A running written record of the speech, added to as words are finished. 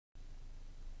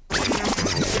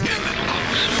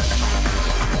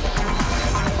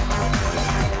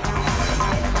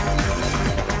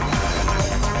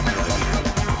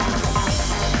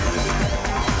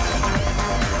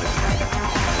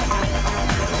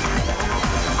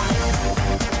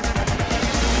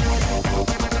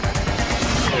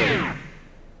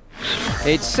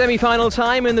It's semi-final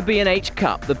time in the B&H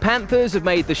Cup. The Panthers have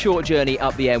made the short journey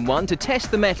up the M1 to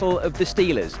test the mettle of the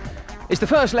Steelers. It's the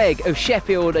first leg of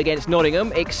Sheffield against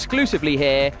Nottingham, exclusively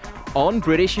here on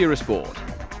British Eurosport.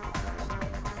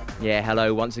 Yeah,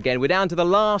 hello once again. We're down to the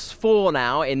last four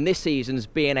now in this season's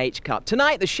B&H Cup.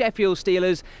 Tonight, the Sheffield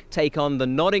Steelers take on the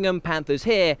Nottingham Panthers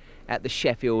here at the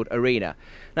Sheffield Arena.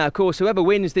 Now, of course, whoever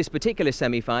wins this particular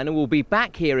semi-final will be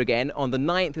back here again on the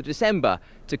 9th of December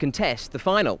to contest the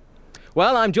final.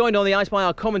 Well, I'm joined on the ice by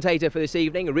our commentator for this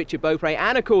evening, Richard Beaupre,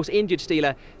 and of course injured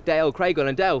Steeler Dale Craigill.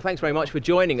 And Dale, thanks very much for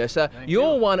joining us.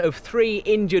 You're one of three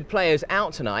injured players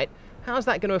out tonight. How's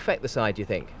that going to affect the side, do you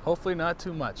think? Hopefully not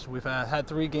too much. We've had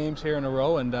 3 games here in a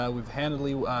row, and we've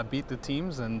handily beat the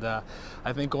teams, and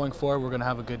I think going forward we're going to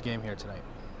have a good game here tonight.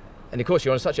 And of course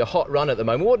you're on such a hot run at the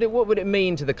moment. What would it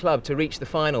mean to the club to reach the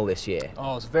final this year?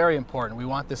 Oh, it's very important. We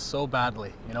want this so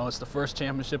badly. You know, it's the first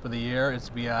championship of the year. It's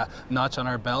to be a notch on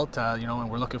our belt, you know,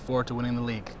 and we're looking forward to winning the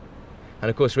league. And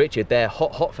of course, Richard, they're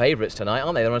hot favourites tonight,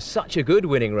 aren't they? They're on such a good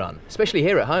winning run, especially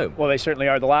here at home. Well, they certainly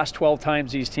are. The last 12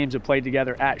 times these teams have played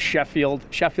together at Sheffield,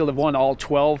 Sheffield have won all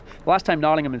 12. The last time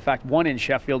Nottingham, in fact, won in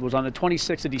Sheffield was on the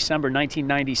 26th of December,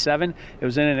 1997. It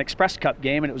was in an Express Cup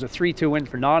game, and it was a 3-2 win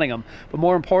for Nottingham. But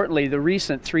more importantly, the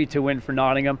recent 3-2 win for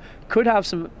Nottingham could have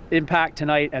some impact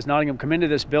tonight as Nottingham come into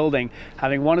this building,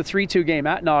 having won a 3-2 game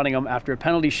at Nottingham after a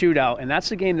penalty shootout, and that's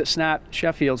the game that snapped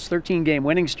Sheffield's 13-game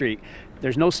winning streak.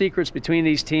 There's no secrets between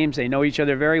these teams. They know each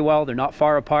other very well. They're not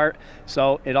far apart,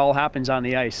 so it all happens on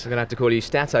the ice. I'm going to have to call you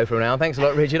Stato from now on. Thanks a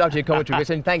lot, Richard. Up to your commentary,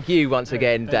 and thank you once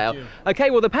again, Dale. OK,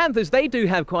 well, the Panthers, they do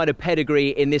have quite a pedigree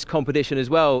in this competition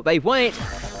as well. They've won it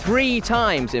 3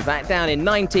 times, in fact, down in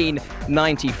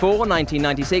 1994,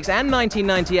 1996 and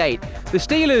 1998. The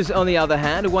Steelers, on the other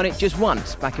hand, have won it just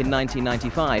once, back in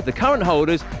 1995. The current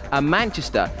holders are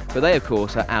Manchester, but they, of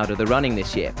course, are out of the running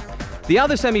this year. The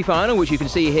other semi-final, which you can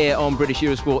see here on British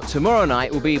Eurosport tomorrow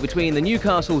night, will be between the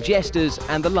Newcastle Jesters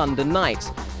and the London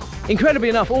Knights. Incredibly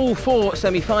enough, all 4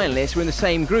 semi-finalists were in the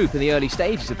same group in the early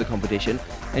stages of the competition,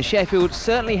 and Sheffield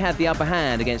certainly had the upper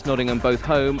hand against Nottingham both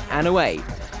home and away.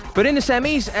 But in the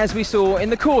semis, as we saw in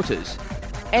the quarters,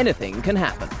 anything can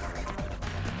happen.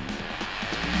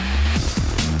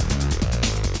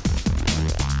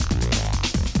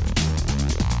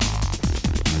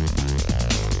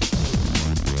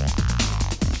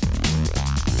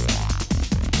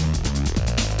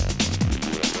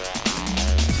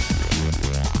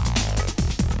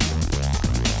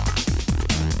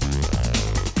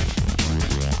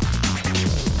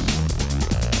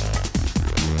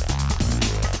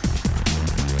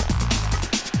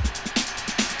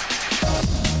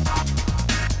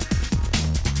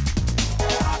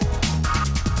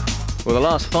 Well, the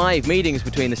last 5 meetings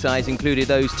between the sides included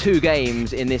those 2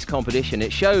 games in this competition.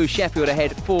 It shows Sheffield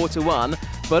ahead 4-1,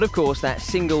 but of course that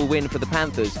single win for the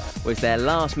Panthers was their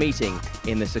last meeting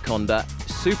in the Seconda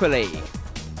Super League.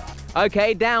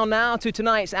 OK, down now to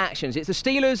tonight's actions. It's the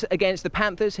Steelers against the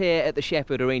Panthers here at the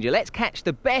Sheffield Arena. Let's catch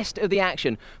the best of the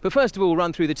action. But first of all,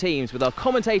 run through the teams with our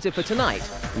commentator for tonight,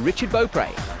 Richard Beaupre.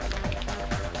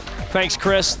 Thanks,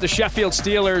 Chris. The Sheffield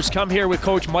Steelers come here with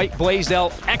coach Mike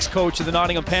Blaisdell, ex-coach of the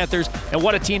Nottingham Panthers, and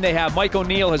what a team they have. Mike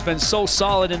O'Neill has been so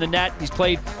solid in the net. He's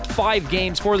played 5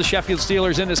 games for the Sheffield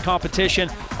Steelers in this competition.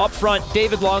 Up front,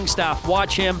 David Longstaff,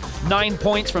 watch him, 9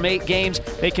 points from 8 games.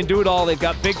 They can do it all. They've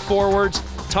got big forwards,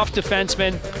 tough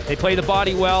defensemen. They play the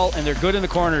body well, and they're good in the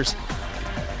corners.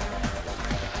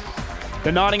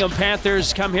 The Nottingham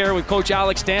Panthers come here with coach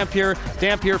Alex Dampier.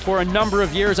 Dampier, for a number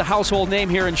of years, a household name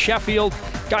here in Sheffield.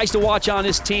 Guys to watch on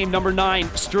his team, number 9,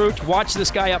 Stroot. Watch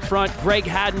this guy up front. Greg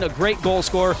Haddon, a great goal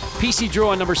scorer. PC Drew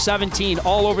on number 17,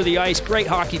 all over the ice. Great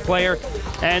hockey player.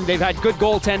 And they've had good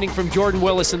goaltending from Jordan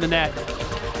Willis in the net.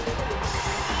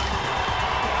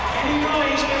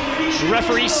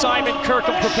 Referee Simon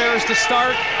Kirkham prepares to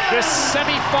start this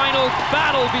semi-final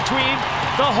battle between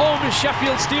the home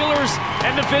Sheffield Steelers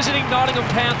and the visiting Nottingham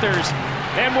Panthers.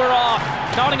 And we're off.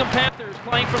 Nottingham Panthers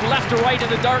playing from left to right in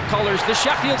the dark colors. The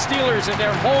Sheffield Steelers in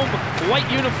their home white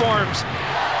uniforms.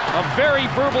 A very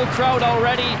verbal crowd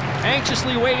already,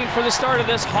 anxiously waiting for the start of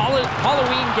this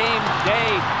Halloween game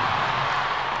day.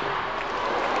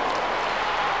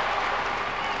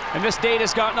 And this date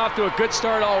has gotten off to a good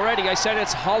start already. I said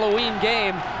it's Halloween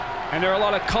game, and there are a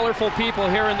lot of colorful people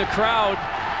here in the crowd.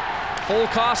 Full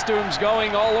costumes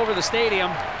going all over the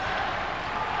stadium.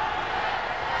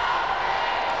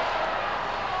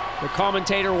 The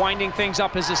commentator winding things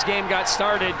up as this game got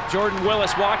started. Jordan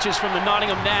Willis watches from the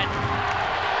Nottingham net.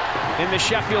 in the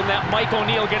Sheffield net. Mike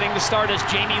O'Neill getting the start as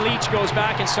Jamie Leach goes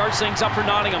back and starts things up for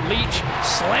Nottingham. Leach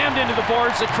slammed into the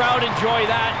boards. The crowd enjoy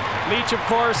that. Leach, of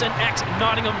course, an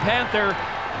ex-Nottingham Panther.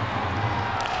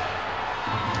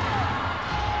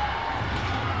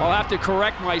 I'll have to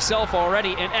correct myself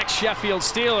already, an ex-Sheffield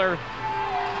Steeler.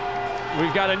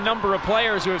 We've got a number of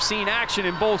players who have seen action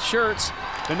in both shirts.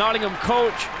 The Nottingham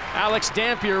coach, Alex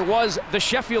Dampier, was the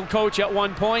Sheffield coach at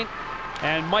one point,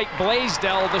 and Mike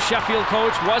Blaisdell, the Sheffield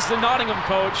coach, was the Nottingham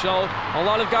coach. So a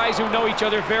lot of guys who know each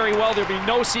other very well. There'll be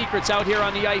no secrets out here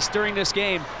on the ice during this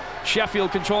game.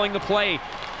 Sheffield controlling the play.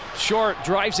 Short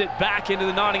drives it back into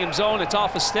the Nottingham zone. It's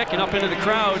off a stick and up into the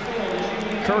crowd.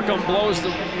 Kirkham blows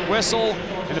the whistle,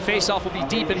 and the faceoff will be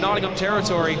deep in Nottingham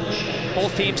territory.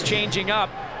 Both teams changing up.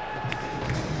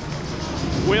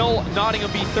 Will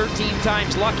Nottingham be 13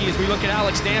 times lucky as we look at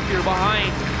Alex Dampier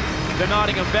behind the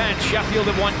Nottingham bench? Sheffield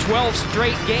have won 12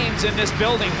 straight games in this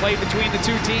building played between the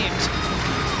two teams.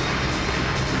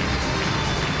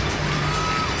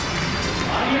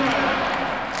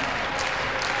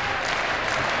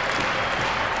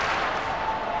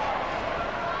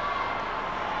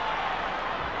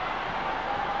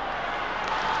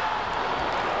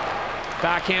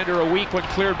 Backhander a weak when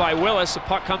cleared by Willis. The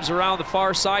puck comes around the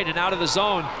far side and out of the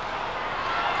zone.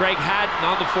 Greg Hadden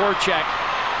on the forecheck.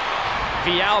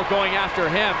 Vial going after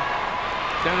him.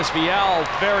 Dennis Vial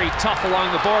very tough along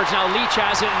the boards. Now Leach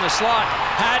has it in the slot.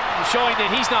 Hadden showing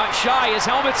that he's not shy. His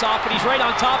helmet's off, but he's right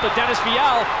on top of Dennis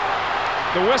Vial.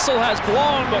 The whistle has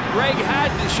blown, but Greg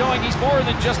Hadden is showing he's more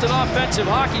than just an offensive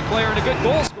hockey player and a good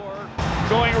goal scorer.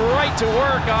 Going right to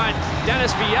work on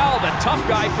Dennis Vial, the tough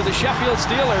guy for the Sheffield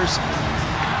Steelers.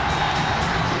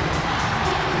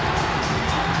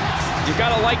 You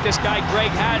gotta like this guy,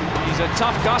 Greg Hadden. He's a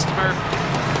tough customer.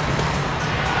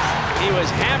 He was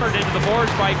hammered into the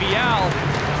boards by Vial.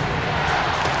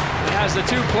 And as the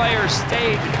two players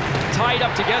stayed tied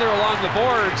up together along the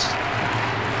boards,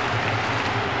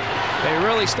 they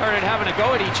really started having a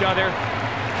go at each other.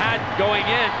 Hadden going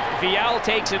in. Vial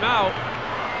takes him out.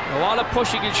 A lot of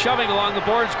pushing and shoving along the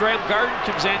boards. Graham Garden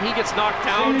comes in. He gets knocked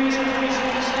down.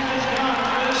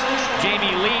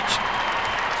 Jamie Leach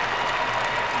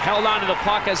held onto the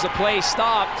puck as the play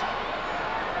stopped.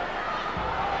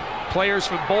 Players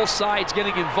from both sides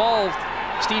getting involved.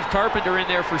 Steve Carpenter in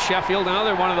there for Sheffield,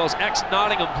 another one of those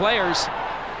ex-Nottingham players.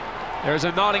 There's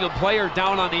a Nottingham player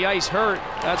down on the ice hurt.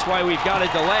 That's why we've got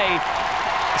a delay.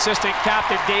 Assistant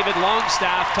captain David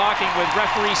Longstaff talking with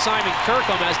referee Simon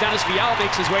Kirkham as Dennis Vial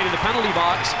makes his way to the penalty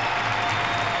box.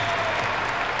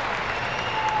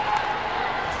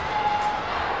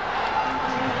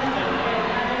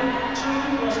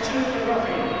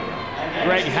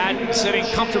 Greg Hadden sitting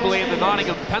comfortably in the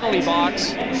Nottingham penalty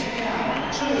box.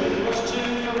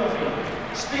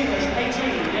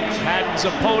 Hadden's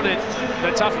opponent,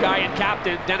 the tough guy and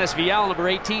captain, Dennis Vial, number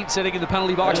 18, sitting in the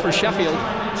penalty box for Sheffield.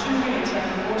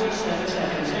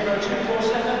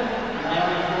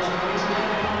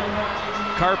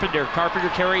 Carpenter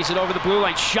carries it over the blue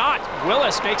line. Shot!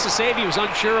 Willis makes a save. He was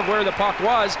unsure of where the puck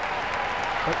was,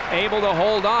 but able to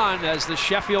hold on as the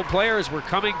Sheffield players were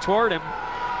coming toward him.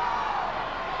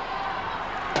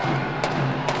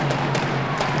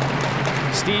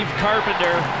 Steve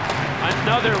Carpenter,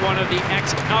 another one of the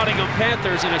ex-Nottingham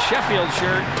Panthers in a Sheffield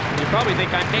shirt. You probably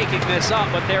think I'm making this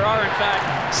up, but there are in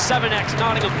fact 7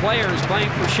 ex-Nottingham players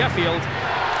playing for Sheffield.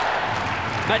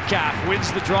 Metcalf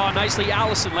wins the draw nicely.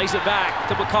 Allison lays it back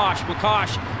to McCosh.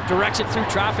 McCosh directs it through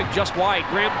traffic just wide.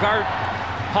 Graham Garden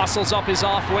hustles up his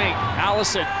off wing.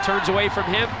 Allison turns away from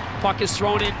him. Puck is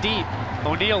thrown in deep.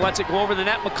 O'Neill lets it go over the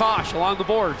net. McCosh along the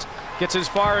boards. Gets as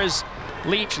far as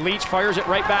Leach. Leach fires it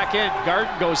right back in.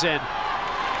 Garden goes in.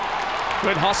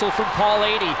 Good hustle from Paul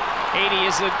 80. 80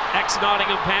 is an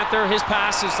ex-Nottingham Panther. His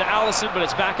pass is to Allison, but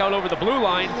it's back out over the blue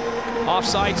line.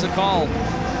 Offside's the call.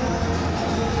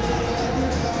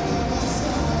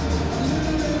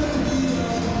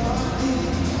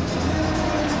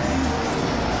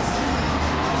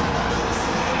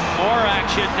 More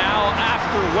action now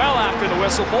well after the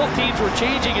whistle. Both teams were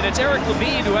changing, and it's Eric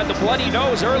Levine, who had the bloody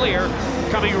nose earlier,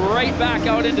 coming right back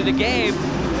out into the game.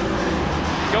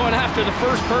 Going after the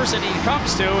first person he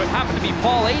comes to. It happened to be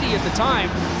Paul 80 at the time.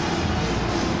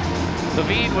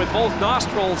 Levine with both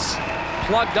nostrils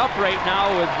plugged up right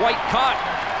now with white cotton.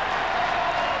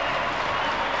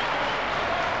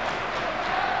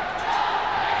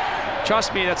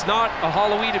 Trust me, that's not a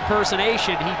Halloween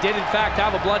impersonation. He did in fact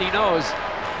have a bloody nose.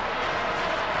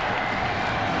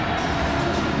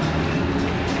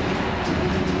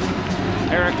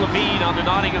 Eric Levine on the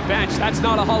Nottingham bench. That's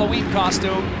not a Halloween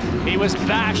costume. He was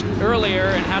bashed earlier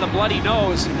and had a bloody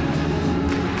nose.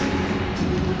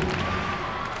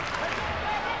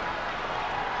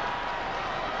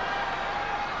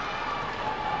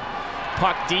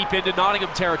 Puck deep into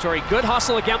Nottingham territory. Good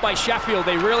hustle again by Sheffield.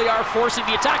 They really are forcing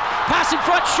the attack. Pass in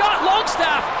front, shot,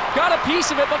 Longstaff got a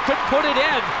piece of it but couldn't put it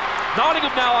in.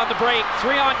 Nottingham now on the break,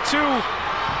 3-on-2.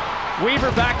 Weaver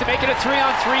back to make it a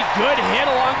 3-on-3. Good hit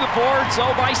along the boards,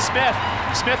 by Smith.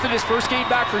 Smith in his first game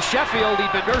back for Sheffield. He'd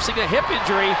been nursing a hip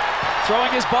injury, throwing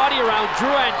his body around.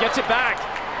 Drouin gets it back.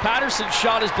 Patterson's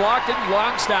shot is blocked, and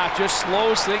Longstaff just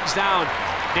slows things down.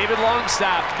 David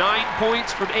Longstaff, 9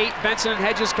 points from 8 Benson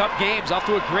Hedges Cup games. Off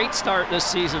to a great start this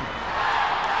season.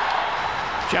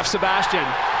 Jeff Sebastian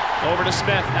over to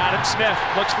Smith. Adam Smith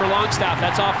looks for Longstaff.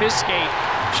 That's off his skate.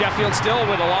 Sheffield still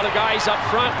with a lot of guys up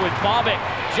front, with Bobick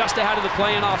just ahead of the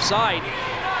play and offside.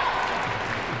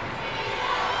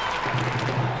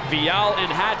 Vial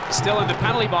and Haddon still in the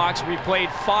penalty box. We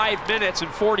played 5 minutes and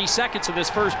 40 seconds of this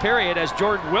first period as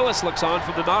Jordan Willis looks on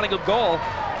from the Nottingham goal.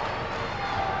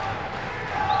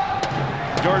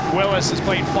 Jordan Willis has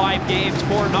played 5 games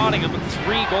for Nottingham with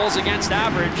 3 goals against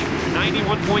average,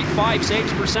 91.5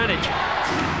 saves percentage.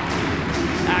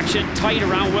 Action tight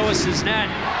around Willis's net.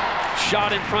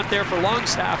 Shot in front there for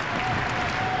Longstaff.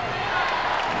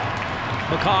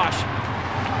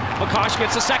 McCosh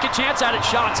gets a second chance at it.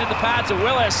 Shots in the pads of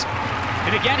Willis.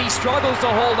 And again, he struggles to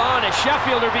hold on as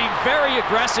Sheffield are being very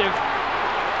aggressive.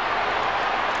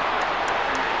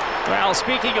 Well,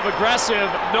 speaking of aggressive,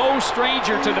 no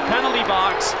stranger to the penalty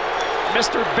box.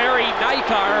 Mr. Barry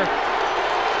Nykar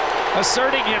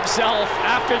asserting himself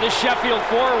after the Sheffield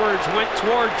forwards went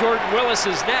toward Jordan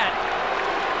Willis's net.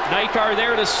 Nykar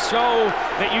there to show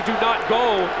that you do not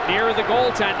go near the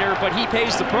goaltender, but he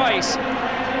pays the price.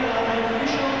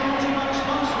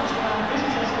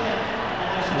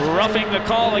 Roughing the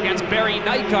call against Barry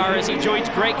Nykar as he joins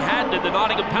Greg Haddon in the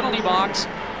Nottingham penalty box.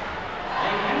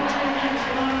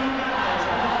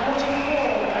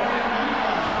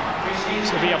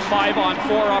 This will be a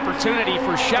 5-on-4 opportunity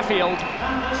for Sheffield.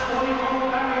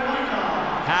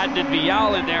 Haddon and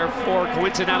Vial in there for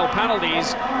coincidental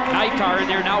penalties. Nykar in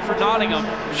there now for Nottingham.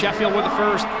 Sheffield with the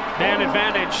first man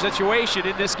advantage situation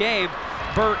in this game.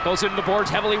 Burt goes into the boards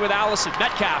heavily with Allison.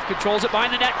 Metcalf controls it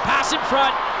behind the net. Pass in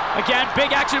front. Again,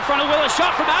 big action in front of Willis.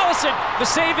 Shot from Allison. The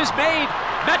save is made.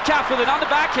 Metcalf with it on the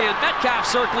backhand. Metcalf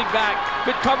circling back.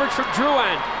 Good coverage from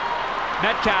Drouin.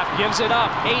 Metcalf gives it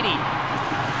up. 80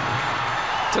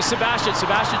 to Sebastian.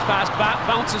 Sebastian's pass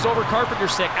bounces over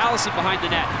Carpenter's stick. Allison behind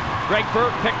the net. Greg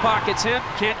Burt pickpockets him.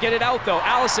 Can't get it out though.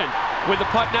 Allison with the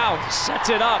puck now. Sets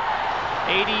it up.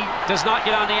 80 does not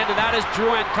get on the end of that as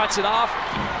Drouin cuts it off.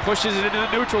 Pushes it into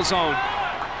the neutral zone.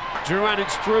 Drouin and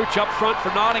Struch up front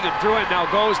for Nottingham. Drouin now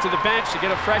goes to the bench to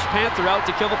get a fresh Panther out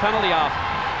to kill the penalty off.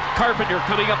 Carpenter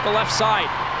coming up the left side.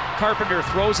 Carpenter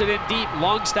throws it in deep.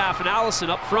 Longstaff and Allison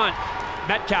up front.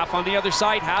 Metcalf on the other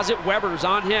side has it. Weber's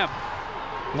on him.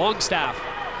 Longstaff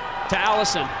to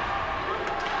Allison.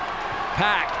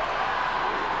 Pack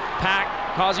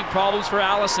causing problems for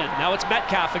Allison. Now it's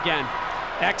Metcalf again.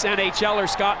 Ex-NHLer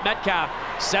Scott Metcalf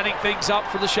setting things up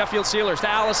for the Sheffield Steelers to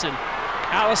Allison.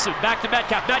 Allison back to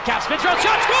Metcalf. Metcalf spins around,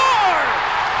 shot, score!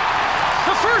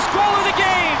 The first goal of the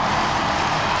game.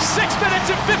 6 minutes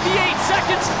and 58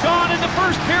 seconds gone in the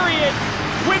first period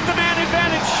with the man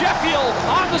advantage. Sheffield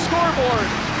on the scoreboard.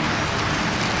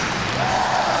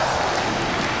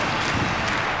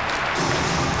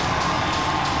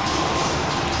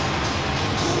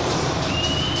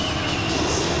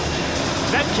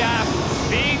 Metcalf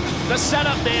being the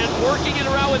setup man, working it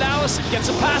around with Allison, gets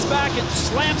a pass back and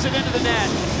slams it into the net.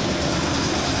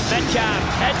 Metcalf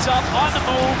heads up on the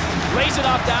move, lays it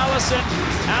off to Allison.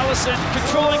 Allison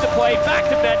controlling the play, back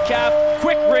to Metcalf,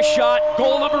 quick wrist shot,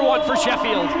 goal number 1 for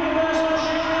Sheffield.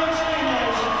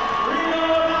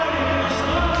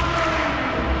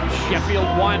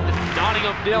 Sheffield 1,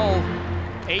 Nottingham 0.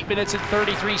 8 minutes and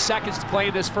 33 seconds to play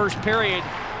in this first period.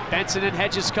 Benson and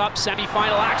Hedges Cup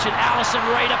semi-final action. Allison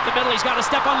right up the middle. He's got to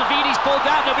step on Levine. He's pulled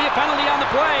down. There'll be a penalty on the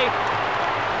play.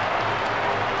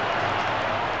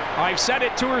 I've said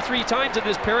it 2 or 3 times in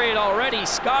this period already.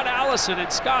 Scott Allison and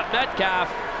Scott Metcalf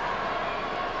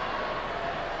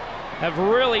have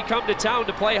really come to town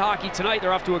to play hockey tonight.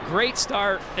 They're off to a great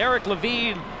start. Eric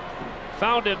Levine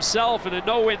found himself in a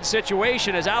no-win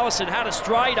situation as Allison had a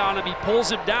stride on him. He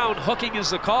pulls him down. Hooking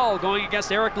is the call going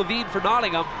against Eric Levine for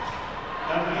Nottingham.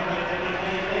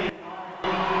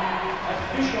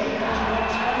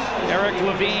 Eric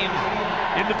Levine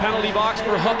in the penalty box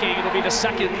for hooking. It'll be the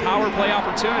second power play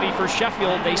opportunity for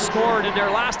Sheffield. They scored in their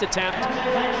last attempt.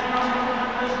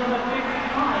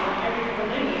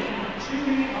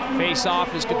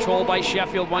 Face-off is controlled by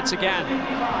Sheffield once again.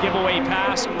 Giveaway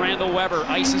pass, Randall Weber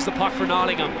ices the puck for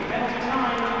Nottingham.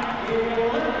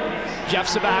 Jeff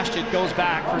Sebastian goes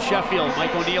back for Sheffield.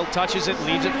 Mike O'Neill touches it,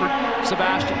 leaves it for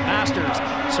Sebastian. Masters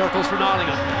circles for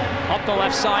Nottingham. Up the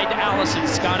left side to Allison.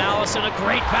 Scott Allison, a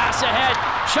great pass ahead.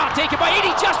 Shot taken by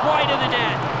Eadie, just wide of the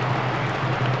net.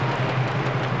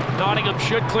 Nottingham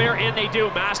should clear, and they do.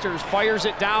 Masters fires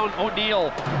it down.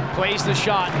 O'Neill plays the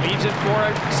shot, leaves it for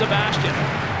Sebastian.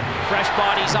 Fresh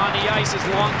bodies on the ice as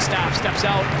Longstaff steps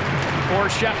out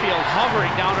for Sheffield,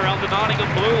 hovering down around the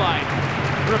Nottingham blue line.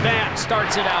 Brabant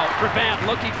starts it out. Brabant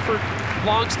looking for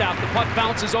Longstaff. The puck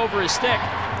bounces over his stick.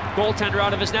 Goaltender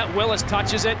out of his net. Willis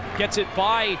touches it, gets it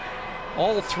by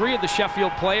all three of the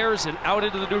Sheffield players and out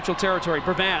into the neutral territory.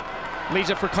 Brabant leaves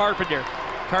it for Carpenter.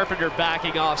 Carpenter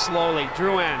backing off slowly.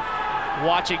 Drouin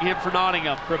watching him for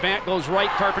Nottingham. Brabant goes right,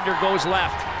 Carpenter goes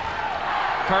left.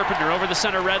 Carpenter over the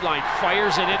center red line,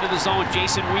 fires it into the zone.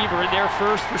 Jason Weaver in there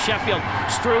first for Sheffield.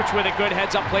 Struch with a good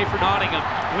heads-up play for Nottingham.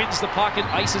 Wins the puck and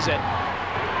ices it.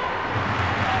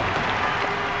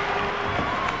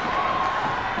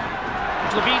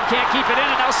 Levine can't keep it in,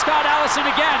 and now Scott Allison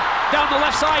again, down the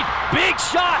left side, big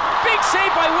shot, big save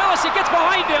by Willis. It gets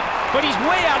behind him, but he's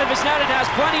way out of his net and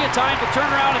has plenty of time to turn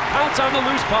around and pounce on the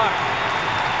loose puck.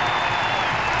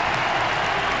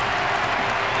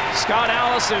 Scott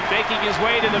Allison making his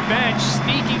way to the bench,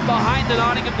 sneaking behind the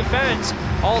Nottingham defense.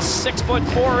 All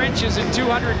 6'4" and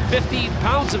 215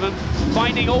 pounds of him,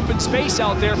 finding open space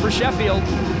out there for Sheffield.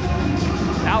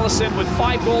 Allison with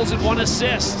 5 goals and 1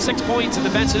 assist, 6 points in the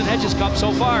Benson Hedges Cup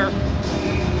so far.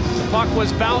 The puck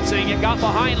was bouncing, it got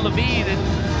behind Levine, and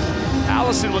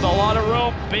Allison with a lot of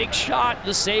room. Big shot,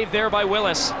 the save there by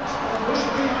Willis.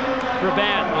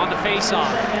 Brabant on the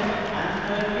face-off.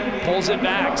 Pulls it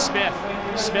back,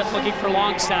 Smith looking for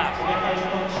Longstaff.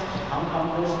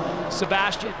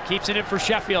 Sebastian keeps it in for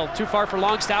Sheffield. Too far for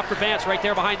Longstaff. Brabant's right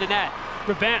there behind the net.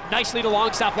 Brabant nicely to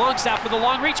Longstaff. Longstaff with a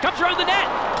long reach, comes around the net.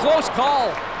 Close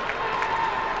call.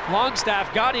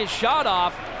 Longstaff got his shot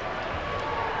off.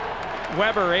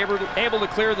 Weber able to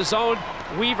clear the zone.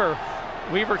 Weaver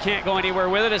can't go anywhere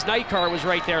with it as Nightcar was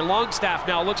right there. Longstaff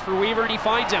now looks for Weaver and he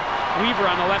finds him. Weaver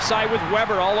on the left side with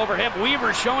Weber all over him.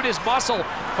 Weaver showing his muscle,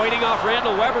 fighting off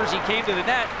Randall Weber as he came to the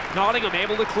net. Nottingham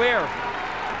able to clear.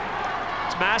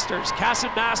 It's Masters, Casson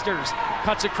Masters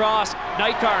cuts across.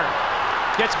 Nightcar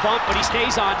gets bumped, but he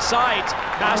stays on sides.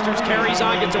 Masters carries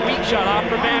on, gets a weak shot off.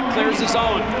 Brabant clears the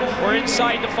zone. We're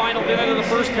inside the final minute of the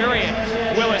first period.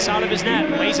 Willis out of his net,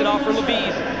 lays it off for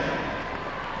Levine.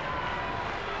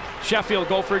 Sheffield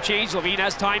go for a change. Levine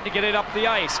has time to get it up the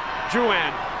ice.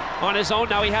 Drouin on his own.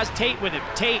 Now he has Tate with him.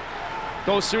 Tate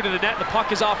goes through to the net. The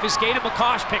puck is off his skate, and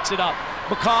McCosh picks it up.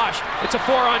 McCosh, it's a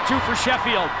 4-on-2 for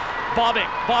Sheffield.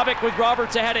 Bobick with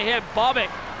Roberts ahead of him. Bobick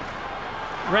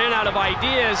ran out of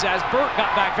ideas as Burt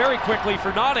got back very quickly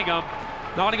for Nottingham.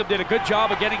 Nottingham did a good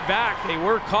job of getting back. They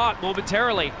were caught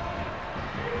momentarily.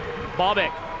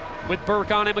 Bobick with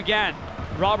Burke on him again.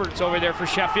 Roberts over there for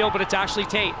Sheffield, but it's actually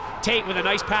Tate. Tate with a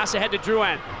nice pass ahead to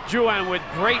Drouin. Drouin with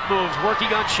great moves,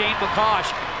 working on Shane McCosh.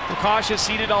 McCosh has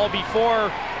seen it all before.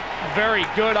 A very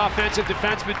good offensive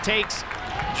defenseman takes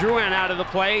Drouin out of the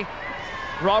play.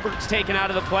 Roberts taken out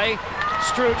of the play.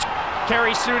 Struch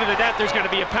carries through to the net. There's going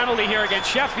to be a penalty here against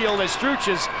Sheffield as Struch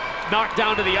is knocked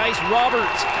down to the ice.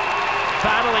 Roberts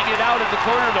battling it out in the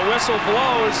corner. The whistle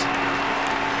blows.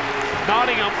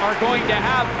 Nottingham are going to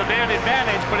have the man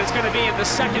advantage, but it's going to be in the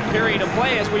second period of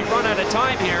play as we run out of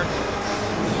time here.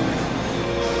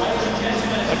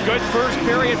 A good first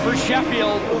period for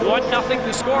Sheffield. 1-0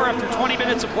 to score after 20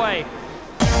 minutes of play.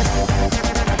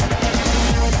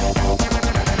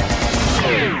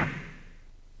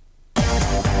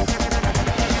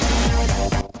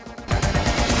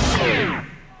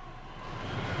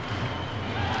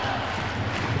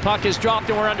 Puck is dropped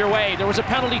and we're underway. There was a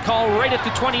penalty call right at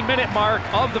the 20-minute mark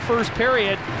of the first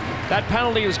period. That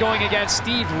penalty is going against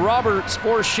Steve Roberts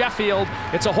for Sheffield.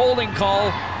 It's a holding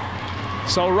call.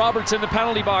 So Roberts in the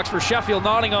penalty box for Sheffield.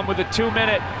 Nottingham with a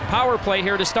 2-minute power play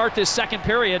here to start this second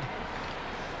period.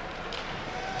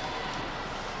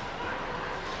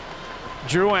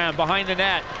 Drouin behind the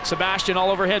net. Sebastian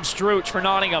all over him. Struch for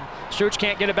Nottingham. Struch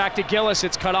can't get it back to Gillis.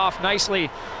 It's cut off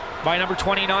nicely by number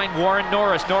 29, Warren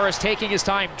Norris. Norris taking his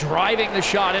time, driving the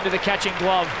shot into the catching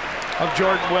glove of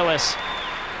Jordan Willis.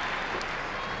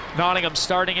 Nottingham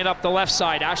starting it up the left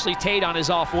side. Ashley Tate on his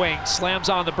off wing. Slams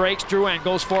on the brakes. Drouin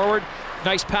goes forward.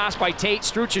 Nice pass by Tate.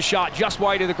 Struch's shot just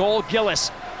wide of the goal. Gillis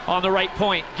on the right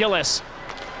point. Gillis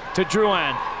to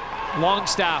Drouin.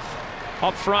 Longstaff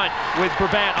up front with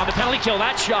Brabant on the penalty kill.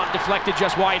 That shot deflected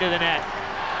just wide of the net.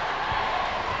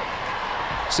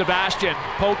 Sebastian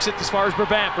pokes it as far as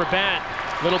Brabant. Brabant,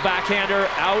 little backhander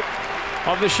out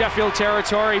of the Sheffield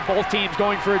territory. Both teams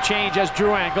going for a change as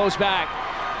Drouin goes back.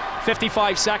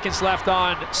 55 seconds left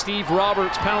on Steve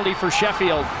Roberts' penalty for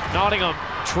Sheffield. Nottingham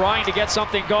trying to get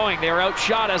something going. They were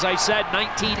outshot, as I said,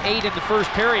 19-8 in the first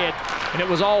period, and it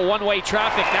was all one-way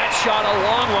traffic. That shot, a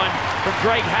long one from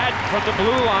Greg Haddon from the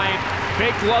blue line.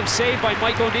 Big glove save by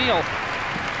Mike O'Neill.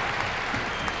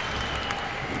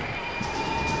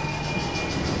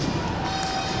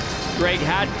 Greg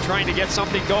Haddon trying to get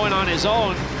something going on his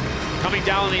own. Coming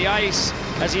down the ice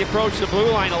as he approached the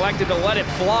blue line, elected to let it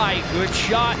fly. Good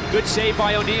shot, good save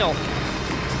by O'Neill.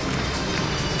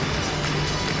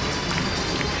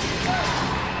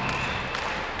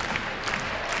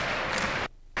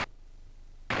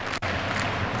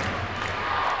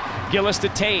 Gillis to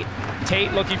Tate.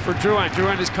 Tate looking for Drouin.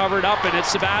 Drouin is covered up, and it's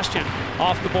Sebastian.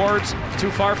 Off the boards,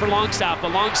 too far for Longstaff,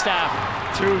 but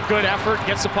Longstaff, through good effort,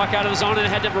 gets the puck out of the zone and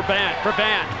ahead to Brabant.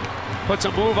 Brabant puts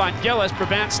a move on Gillis.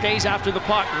 Brabant stays after the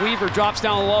puck. Weaver drops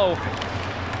down low.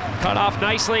 Cut off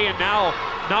nicely, and now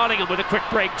Nottingham with a quick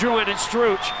break. Drouin and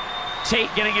Struch.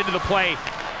 Tate getting into the play.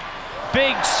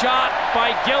 Big shot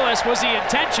by Gillis was the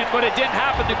intention, but it didn't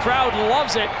happen. The crowd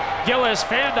loves it. Gillis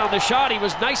fanned on the shot. He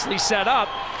was nicely set up.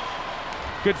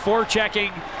 Good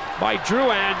forechecking by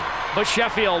Drouin, but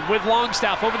Sheffield with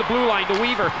Longstaff over the blue line to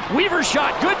Weaver. Weaver's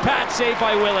shot, good pad save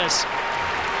by Willis.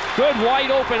 Good wide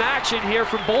open action here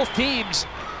from both teams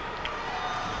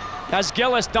as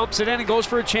Gillis dumps it in and goes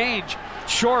for a change.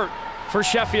 Short for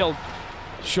Sheffield.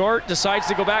 Short decides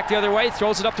to go back the other way,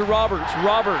 throws it up to Roberts.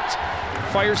 Roberts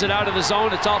fires it out of the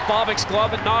zone. It's off Bobbick's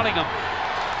glove and Nottingham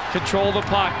control the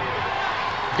puck.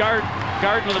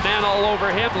 Garden with a man all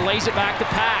over him, lays it back to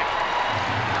Pack.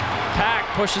 Pack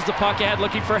pushes the puck ahead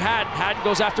looking for Haddon. Haddon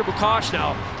goes after McCosh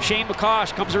now. Shane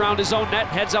McCosh comes around his own net,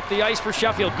 heads up the ice for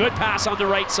Sheffield. Good pass on the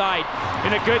right side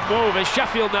and a good move as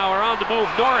Sheffield now are on the move.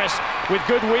 Norris with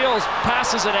good wheels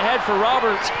passes it ahead for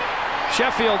Roberts.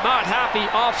 Sheffield not happy.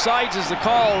 Offsides is the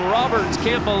call. Roberts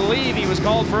can't believe he was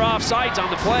called for offsides on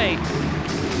the play.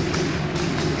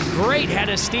 Great head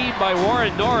of steam by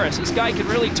Warren Norris. This guy can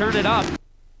really turn it up.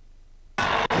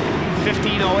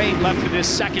 15:08 left in this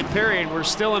second period. We're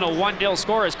still in a 1-0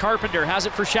 score as Carpenter has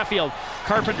it for Sheffield.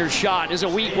 Carpenter's shot is a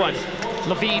weak one.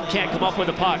 Levine can't come up with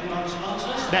the puck.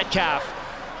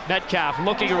 Metcalf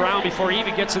looking around before he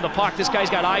even gets to the puck. This guy's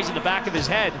got eyes in the back of his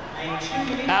head.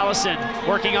 Allison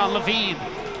working on Levine.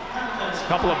 A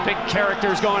couple of big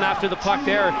characters going after the puck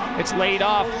there. It's laid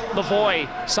off. Lavoie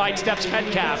sidesteps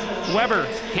Metcalf. Weber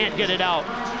can't get it out.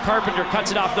 Carpenter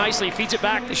cuts it off nicely, feeds it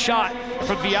back. The shot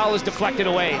from Vial is deflected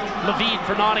away. Levine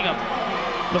for Nottingham.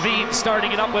 Levine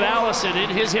starting it up with Allison in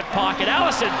his hip pocket.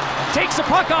 Allison takes the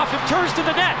puck off and turns to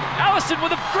the net. Allison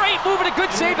with a great move and a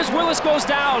good save as Willis goes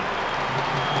down.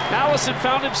 Allison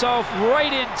found himself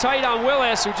right in tight on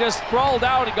Willis, who just sprawled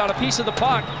out and got a piece of the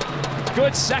puck.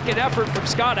 Good second effort from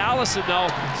Scott Allison, though,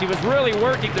 as he was really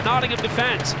working the Nottingham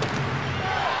defense.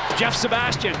 Jeff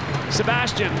Sebastian.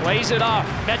 Sebastian lays it off.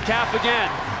 Metcalf again.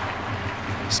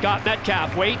 Scott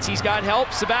Metcalf waits. He's got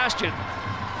help. Sebastian.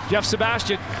 Jeff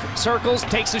Sebastian circles,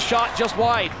 takes a shot just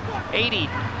wide. 80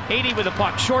 with the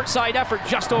puck. Short side effort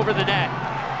just over the net.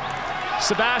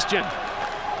 Sebastian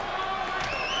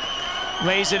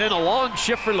lays it in. A long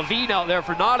shift for Levine out there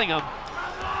for Nottingham.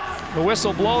 The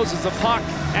whistle blows as the puck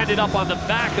ended up on the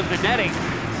back of the netting.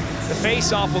 The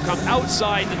face-off will come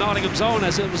outside the Nottingham zone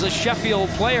as it was a Sheffield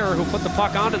player who put the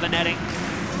puck onto the netting.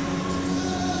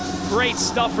 Great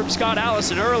stuff from Scott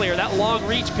Allison earlier. That long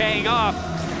reach paying off.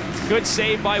 Good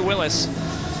save by Willis.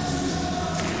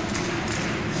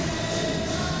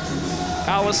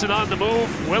 Allison on the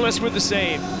move. Willis with the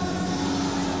save.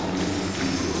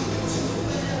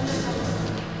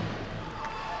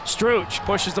 Struch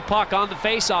pushes the puck on the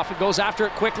face-off and goes after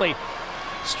it quickly.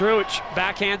 Struch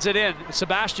backhands it in.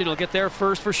 Sebastian will get there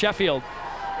first for Sheffield.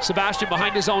 Sebastian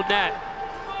behind his own net.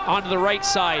 Onto the right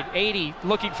side. 80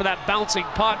 looking for that bouncing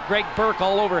puck. Greg Burke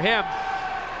all over him.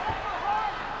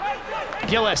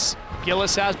 Gillis.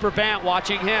 Gillis has Brabant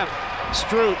watching him.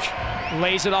 Struch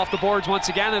lays it off the boards once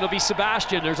again. It'll be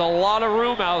Sebastian. There's a lot of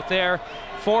room out there.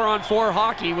 4-on-4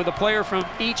 hockey with a player from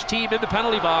each team in the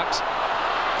penalty box.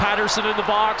 Patterson in the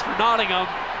box for Nottingham.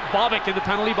 Bobbick in the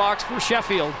penalty box for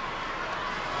Sheffield.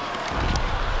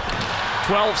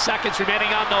 12 seconds remaining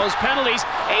on those penalties.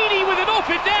 80 with an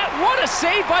open net. What a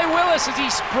save by Willis as he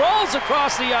sprawls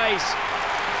across the ice.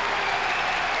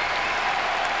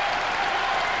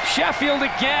 Sheffield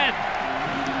again,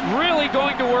 really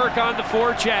going to work on the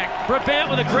forecheck. Brabant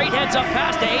with a great heads-up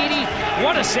pass to 80.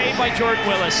 What a save by Jordan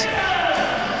Willis.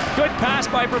 Good pass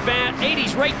by Brabant.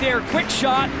 80's right there, quick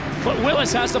shot, but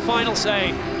Willis has the final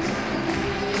say.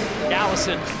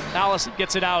 Allison Allison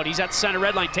gets it out. He's at the center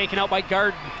red line, taken out by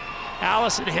Garden.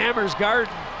 Allison hammers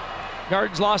Garden.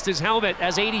 Garden's lost his helmet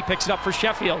as 80 picks it up for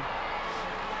Sheffield.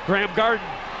 Graham Garden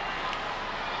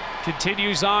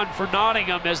continues on for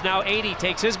Nottingham as now 80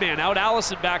 takes his man out.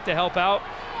 Allison back to help out.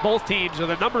 Both teams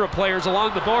with a number of players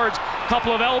along the boards.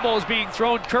 Couple of elbows being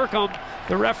thrown. Kirkham,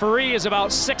 the referee, is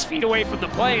about 6 feet away from the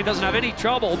play and doesn't have any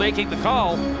trouble making the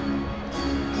call.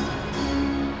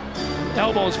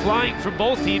 Elbows flying from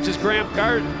both teams as Graham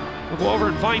Garden will go over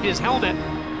and find his helmet.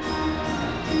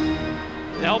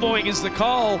 Elbowing is the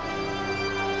call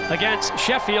against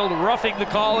Sheffield. Roughing the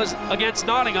call is against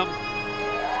Nottingham.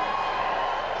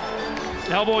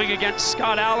 Elbowing against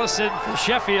Scott Allison for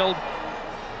Sheffield.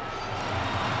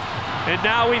 And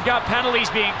now we've got penalties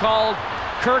being called.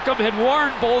 Kirkham had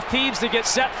warned both teams to get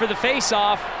set for the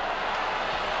face-off.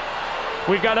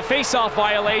 We've got a face-off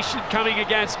violation coming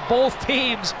against both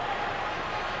teams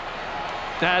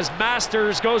as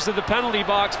Masters goes to the penalty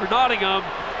box for Nottingham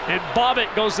and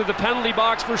Bobbitt goes to the penalty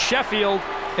box for Sheffield.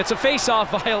 It's a face-off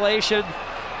violation.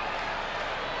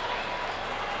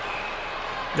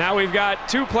 Now we've got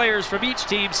 2 players from each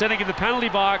team sitting in the penalty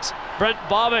box. Brent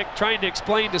Bobbitt trying to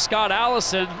explain to Scott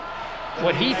Allison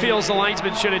what he feels the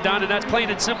linesman should have done, and that's plain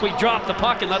and simply drop the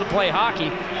puck and let him play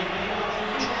hockey.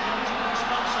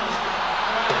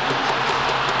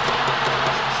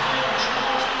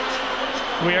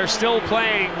 We are still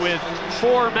playing with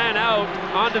 4 men out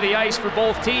onto the ice for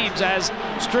both teams as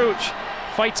Struch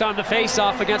fights on the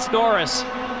face-off against Norris.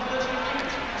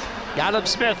 Adam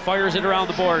Smith fires it around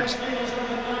the boards.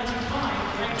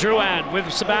 Drouin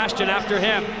with Sebastian after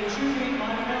him.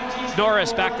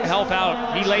 Norris back to help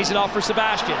out. He lays it off for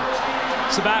Sebastian.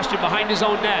 Sebastian behind his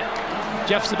own net.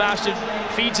 Jeff Sebastian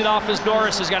feeds it off as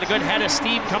Norris has got a good head of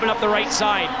steam coming up the right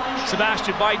side.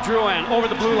 Sebastian by Drouin over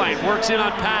the blue line, works in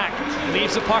on Pack,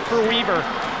 leaves the puck for Weaver.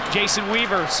 Jason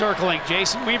Weaver circling.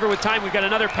 Jason Weaver with time. We've got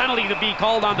another penalty to be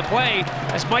called on the play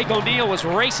as Mike O'Neill was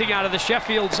racing out of the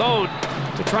Sheffield zone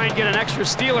to try and get an extra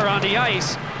stealer on the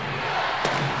ice.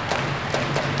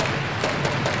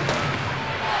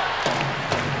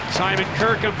 Simon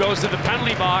Kirkham goes to the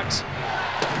penalty box.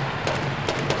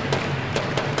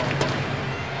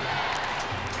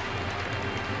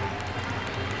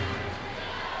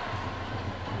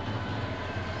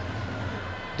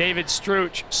 David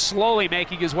Struch slowly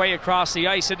making his way across the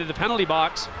ice into the penalty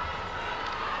box.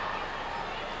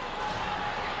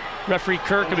 Referee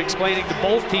Kirkham explaining to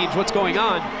both teams what's going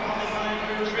on.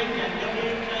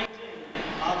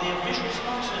 Are the official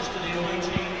sponsors to the away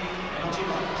team, Nottingham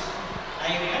Panthers. A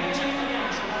penalty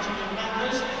against the Nottingham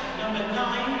Panthers. Number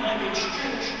 9, David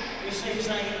Struch, receives a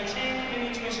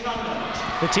 10-minute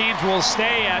misconduct. The teams will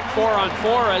stay at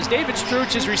 4-on-4 as David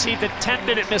Struch has received a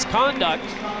 10-minute misconduct.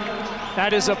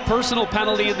 That is a personal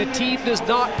penalty, and the team does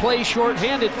not play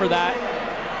shorthanded for that.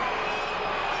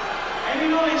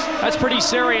 That's pretty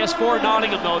serious for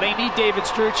Nottingham, though. They need David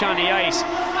Struch on the ice.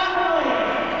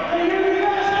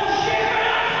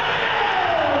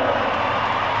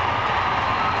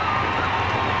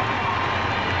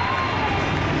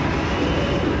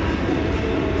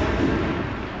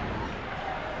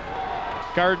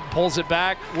 Garden pulls it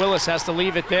back. Willis has to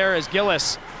leave it there as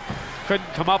Gillis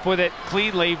couldn't come up with it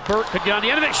cleanly. Burt could get on the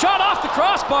end of it. Shot off the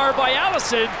crossbar by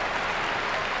Allison.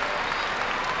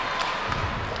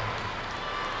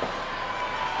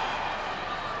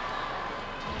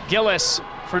 Gillis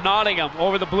for Nottingham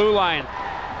over the blue line.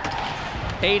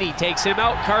 80 takes him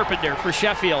out. Carpenter for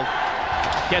Sheffield.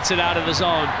 Gets it out of the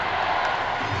zone.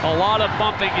 A lot of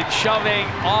bumping and shoving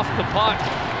off the puck.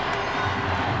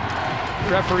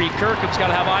 Referee Kirkham's got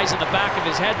to have eyes in the back of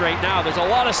his head right now. There's a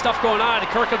lot of stuff going on.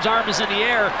 Kirkham's arm is in the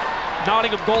air.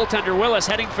 Nottingham goaltender Willis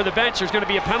heading for the bench. There's going to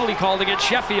be a penalty called against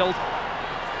Sheffield.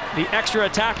 The extra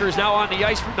attacker is now on the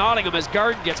ice for Nottingham as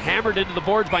Garden gets hammered into the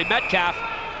boards by Metcalf.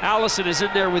 Allison is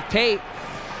in there with Tate.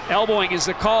 Elbowing is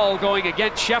the call going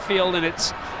against Sheffield, and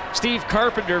it's Steve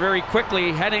Carpenter very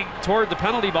quickly heading toward the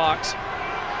penalty box.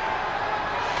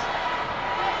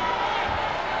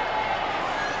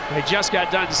 They just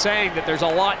got done saying that there's a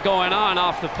lot going on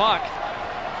off the puck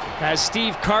as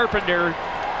Steve Carpenter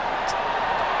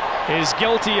is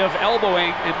guilty of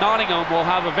elbowing, and Nottingham will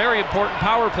have a very important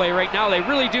power play right now. They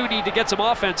really do need to get some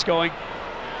offense going.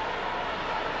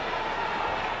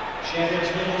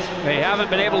 They haven't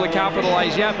been able to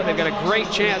capitalize yet, but they've got a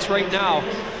great chance right now.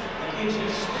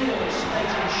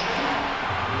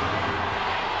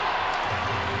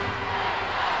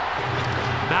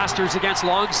 Masters against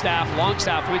Longstaff.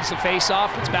 Longstaff wins the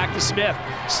face-off. It's back to Smith.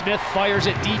 Smith fires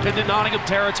it deep into Nottingham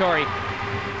territory.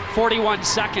 41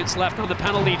 seconds left on the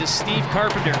penalty to Steve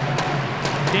Carpenter.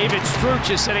 David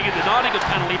Struch is sitting in the Nottingham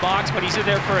penalty box, but he's in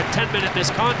there for a 10-minute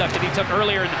misconduct that he took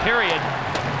earlier in the period.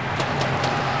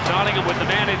 Nottingham with the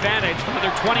man advantage for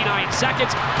another 29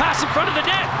 seconds. Pass in front of the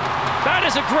net. That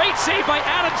is a great save by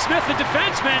Adam Smith, the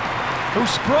defenseman, who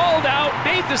sprawled out,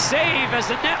 made the save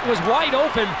as the net was wide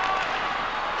open.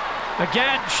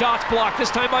 Again, shots blocked,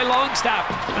 this time by Longstaff.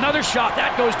 Another shot,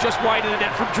 that goes just wide of the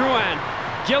net from Drouin.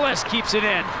 Gillis keeps it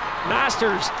in.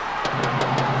 Masters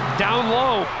down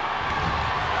low.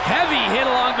 Heavy hit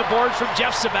along the boards from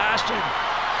Jeff Sebastian.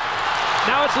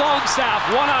 Now it's Longstaff,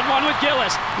 one-on-one with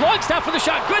Gillis. Longstaff with a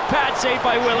shot, good pad save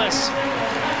by Willis.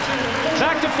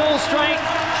 Back to full strength.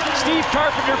 Steve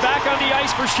Carpenter back on the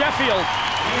ice for Sheffield.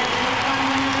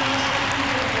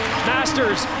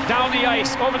 Masters down the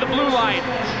ice, over the blue line.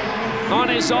 On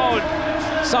his own,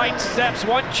 side steps,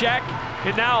 one check.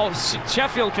 And now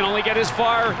Sheffield can only get as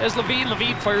far as Levine.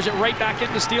 Levine fires it right back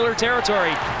into Steeler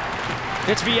territory.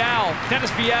 It's Vial,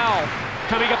 Dennis Vial,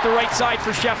 coming up the right side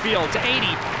for Sheffield to 80.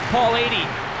 Paul 80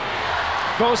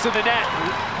 goes to the net.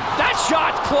 That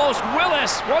shot close.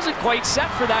 Willis wasn't quite set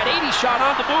for that. 80 shot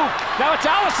on the move. Now it's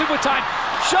Allison with time.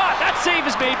 Shot. That save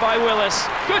is made by Willis.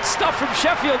 Good stuff from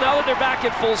Sheffield now that they're back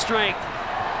at full strength.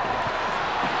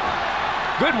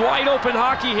 Good wide open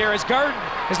hockey here as Garden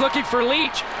is looking for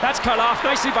Leach. That's cut off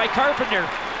nicely by Carpenter.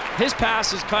 His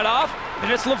pass is cut off,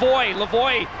 and it's Lavoie.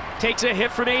 Lavoie takes a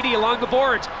hit from 80 along the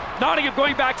boards. Nottingham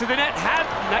going back to the net.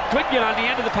 That couldn't get on the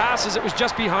end of the pass as it was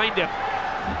just behind him.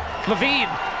 Levine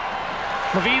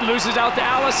loses out to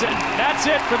Allison. That's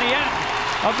it for the end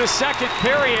of the second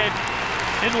period.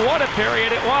 And what a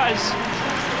period it was.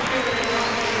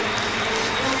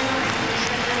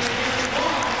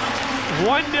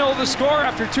 "1-0 the score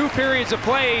after 2 periods of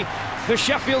play. The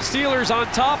Sheffield Steelers on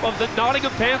top of the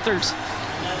Nottingham Panthers.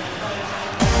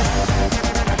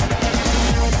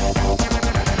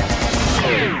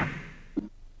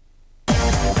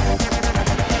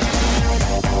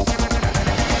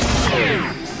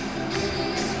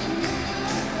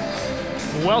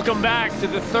 Welcome back to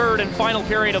the third and final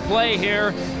period of play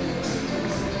here.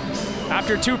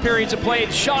 After 2 periods of play,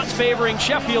 shots favoring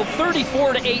Sheffield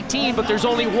 34-18, but there's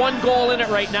only 1 goal in it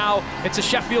right now. It's a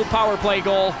Sheffield power play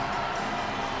goal.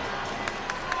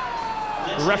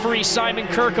 Referee Simon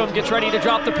Kirkham gets ready to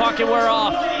drop the puck and we're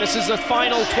off. This is the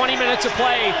final 20 minutes of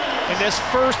play in this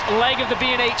first leg of the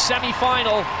B&H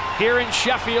semi-final here in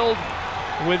Sheffield,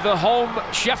 with the home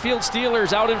Sheffield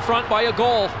Steelers out in front by a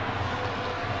goal.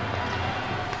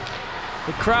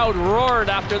 The crowd roared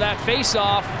after that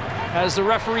face-off as the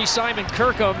referee Simon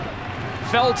Kirkham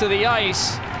fell to the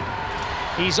ice.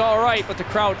 He's all right, but the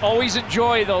crowd always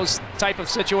enjoy those type of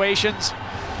situations.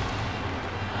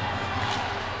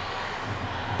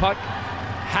 Puck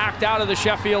hacked out of the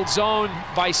Sheffield zone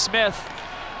by Smith.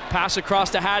 Pass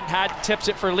across to Haddon. Haddon tips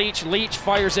it for Leach. Leach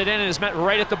fires it in and is met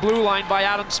right at the blue line by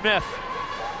Adam Smith.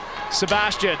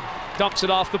 Sebastian dumps it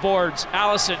off the boards.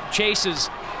 Allison chases.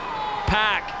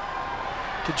 Pack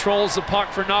controls the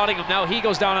puck for Nottingham. Now he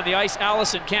goes down on the ice.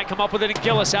 Allison can't come up with it, and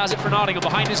Gillis has it for Nottingham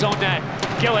behind his own net.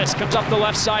 Gillis comes up the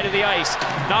left side of the ice.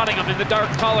 Nottingham in the dark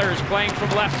colors, playing from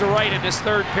left to right in this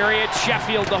third period.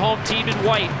 Sheffield, the home team, in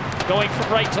white. Going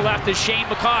from right to left as Shane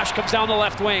McCosh comes down the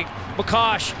left wing.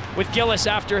 McCosh with Gillis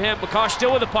after him. McCosh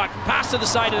still with the puck. Pass to the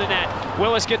side of the net.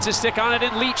 Willis gets his stick on it,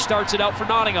 and Leach starts it out for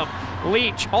Nottingham.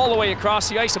 Leach all the way across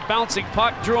the ice, a bouncing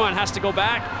puck. Drouin has to go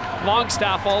back.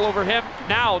 Longstaff all over him.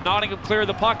 Now Nottingham clear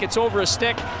the puck. It's over a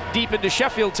stick deep into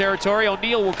Sheffield territory.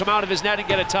 O'Neill will come out of his net and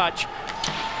get a touch.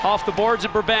 Off the boards,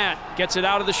 and Brabant gets it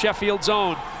out of the Sheffield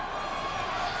zone.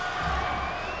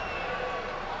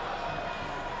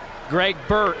 Greg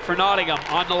Burt for Nottingham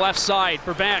on the left side.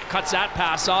 Brabant cuts that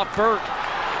pass off. Burt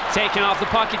taking off the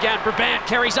puck again. Brabant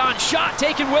carries on. Shot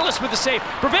taken. Willis with the save.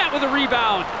 Brabant with a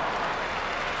rebound.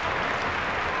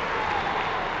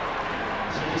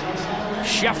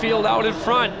 Sheffield out in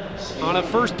front on a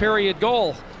first period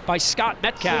goal by Scott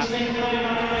Metcalf. Third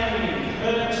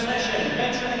session,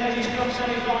 Benson Hedges Cup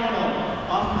Semi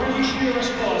on British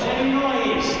Eurosport. Any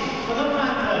noise for the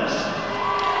Panthers?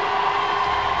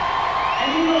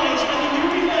 Any noise for the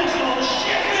Universal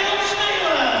Sheffield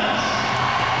Steelers?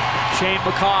 Shane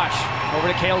McCosh over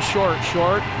to Cale Short.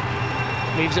 Short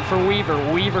leaves it for Weaver.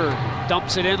 Weaver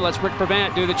dumps it in. Lets Rick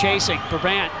Brabant do the chasing.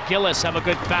 Brabant, Gillis have a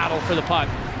good battle for the puck.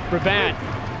 Brabant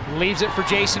leaves it for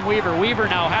Jason Weaver. Weaver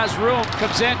now has room,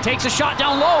 comes in, takes a shot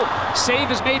down low.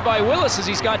 Save is made by Willis as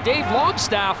he's got Dave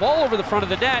Longstaff all over the front of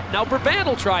the net. Now Brabant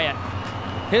will try it.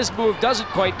 His move doesn't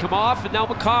quite come off, and now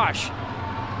McCosh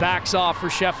backs off for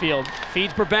Sheffield.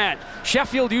 Feeds Brabant.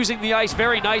 Sheffield using the ice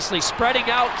very nicely, spreading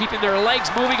out, keeping their legs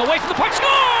moving away from the puck. Score!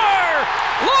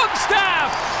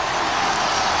 Longstaff!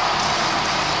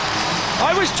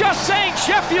 I was just saying,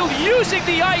 Sheffield using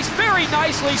the ice very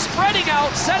nicely, spreading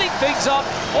out, setting things up,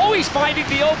 always finding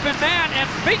the open man, and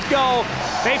bingo,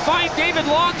 they find David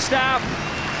Longstaff.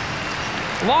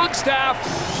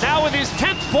 Longstaff now with his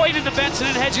 10th point in the Benson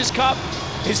Hedges Cup,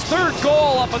 his 3rd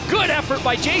goal off a good effort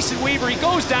by Jason Weaver. He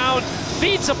goes down,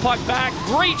 feeds the puck back,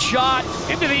 great shot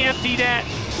into the empty net.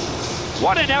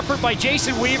 What an effort by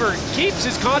Jason Weaver. Keeps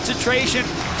his concentration,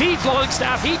 feeds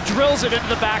Longstaff, he drills it into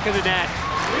the back of the net.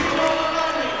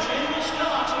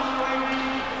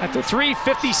 At the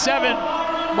 3:57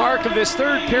 mark of this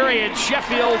 3rd period,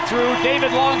 Sheffield through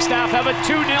David Longstaff have a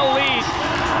 2-0 lead.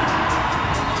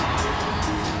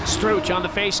 Struch on the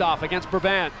face-off against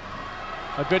Brabant.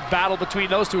 A good battle between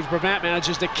those two as Brabant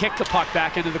manages to kick the puck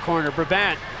back into the corner.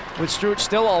 Brabant, with Struch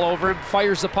still all over him,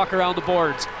 fires the puck around the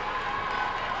boards.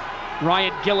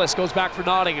 Ryan Gillis goes back for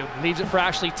Nottingham, leaves it for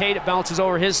Ashley Tate, it bounces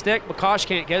over his stick, McCosh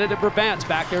can't get it, and Brabant's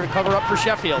back there to cover up for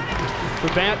Sheffield.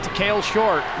 Brabant to Cale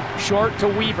Short, Short to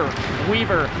Weaver.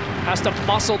 Weaver has to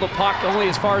muscle the puck only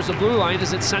as far as the blue line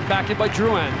as it's sent back in by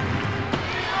Drouin.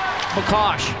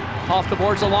 McCosh off the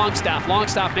boards of Longstaff.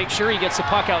 Longstaff makes sure he gets the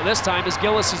puck out this time as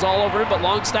Gillis is all over him, but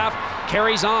Longstaff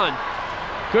carries on.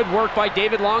 Good work by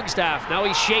David Longstaff. Now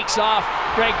he shakes off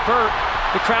Greg Burke.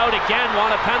 The crowd again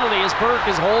want a penalty as Burke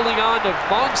is holding on to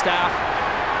Longstaff.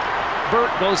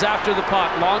 Burke goes after the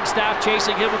puck. Longstaff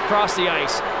chasing him across the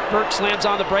ice. Burke slams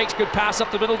on the brakes. Good pass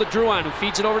up the middle to Drouin, who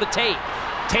feeds it over to Tate.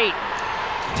 Tate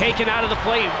taken out of the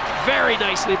play very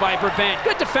nicely by Brabant.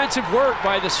 Good defensive work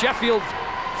by the Sheffield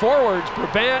forwards,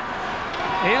 Brabant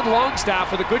and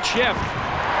Longstaff with a good shift.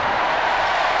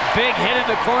 Big hit in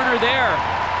the corner there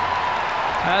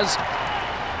as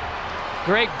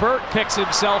Greg Burke picks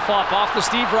himself up off the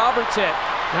Steve Roberts hit.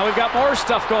 Now we've got more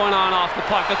stuff going on off the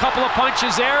puck. A couple of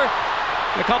punches there,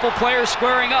 a couple players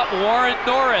squaring up. Warren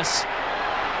Norris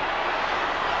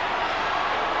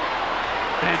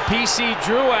and PC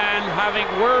Drouin having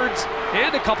words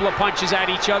and a couple of punches at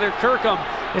each other. Kirkham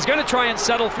is going to try and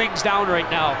settle things down right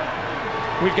now.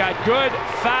 We've got good,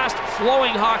 fast,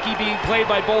 flowing hockey being played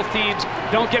by both teams.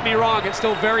 Don't get me wrong, it's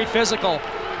still very physical.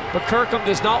 But Kirkham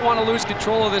does not want to lose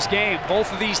control of this game.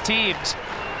 Both of these teams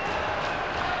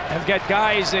have got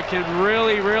guys that can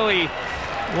really, really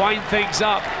wind things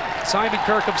up. Simon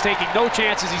Kirkham's taking no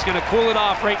chances. He's going to cool it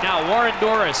off right now. Warren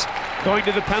Norris going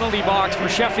to the penalty box for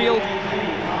Sheffield.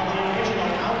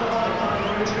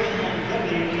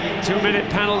 2-minute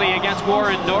penalty against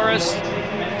Warren Norris.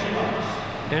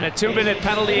 And a 2-minute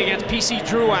penalty against PC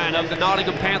Drouin of the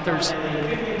Nottingham Panthers.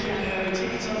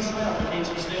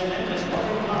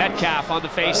 Metcalf on the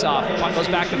face-off. Puck goes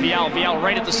back to Viel. Viel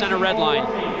right at the center red line.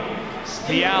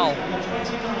 Viel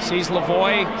sees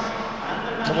Lavoie.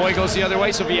 Lavoie goes the other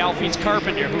way, so Viel feeds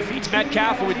Carpenter, who feeds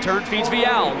Metcalf, who in turn feeds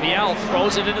Viel. Viel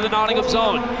throws it into the Nottingham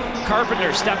zone.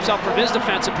 Carpenter steps up from his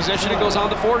defensive position and goes on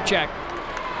the forecheck.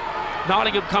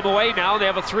 Nottingham come away now. They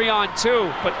have a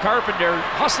 3-on-2, but Carpenter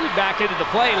hustling back into the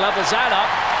play, levels that up.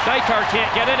 Nykar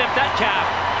can't get it, and Metcalf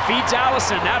feeds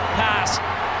Allison. That pass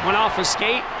went off a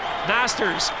skate.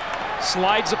 Masters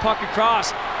slides the puck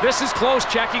across. This is close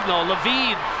checking though.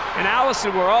 Levine and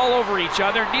Allison were all over each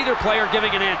other, neither player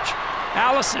giving an inch.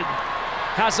 Allison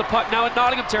has the puck now in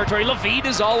Nottingham territory. Levine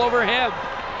is all over him.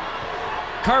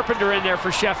 Carpenter in there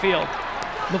for Sheffield.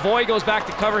 Lavoie goes back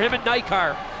to cover him, and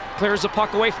Nykar clears the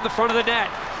puck away from the front of the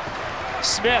net.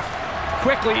 Smith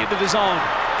quickly into the zone.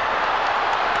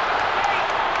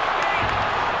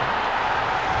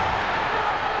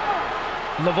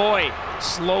 Lavoie,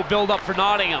 slow build up for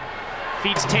Nottingham.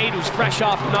 Feeds Tate, who's fresh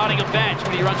off the Nottingham bench,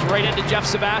 but he runs right into Jeff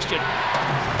Sebastian.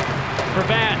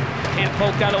 Brabant can't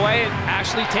poke that away, and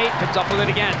Ashley Tate comes up with it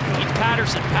again. Feeds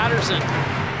Patterson. Patterson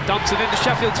dumps it into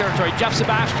Sheffield territory. Jeff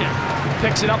Sebastian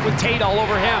picks it up with Tate all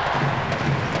over him.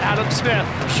 Adam Smith,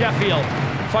 Sheffield,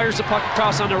 fires the puck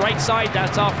across on the right side.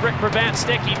 That's off Rick Brabant's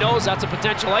stick. He knows that's a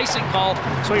potential icing call,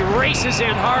 so he races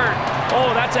in hard.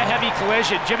 Oh, that's a heavy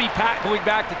collision. Jimmy Pack going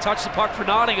back to touch the puck for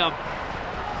Nottingham.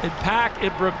 And Pack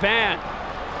and Brabant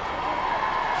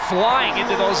flying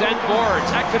into those end boards.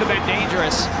 That could have been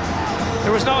dangerous.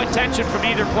 There was no intention from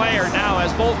either player now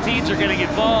as both teams are getting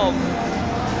involved.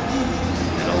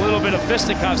 And a little bit of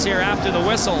fisticuffs here after the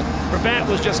whistle. Brabant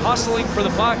was just hustling for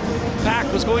the puck.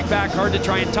 Pack was going back hard to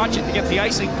try and touch it to get the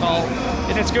icing call.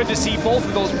 And it's good to see both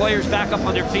of those players back up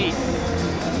on their feet.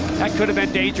 That could have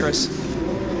been dangerous.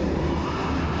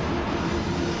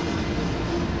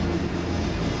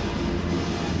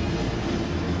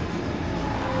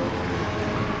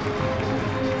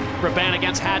 Brabant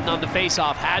against Haddon on the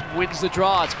face-off. Haddon wins the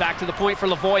draw. It's back to the point for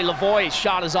Lavoie. Lavoie's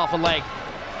shot is off a leg.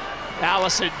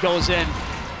 Allison goes in.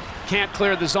 can't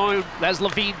clear the zone as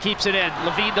Levine keeps it in.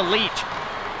 Levine to Leach.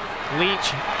 Leach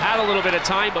had a little bit of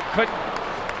time but couldn't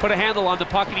put a handle on the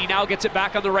puck, and he now gets it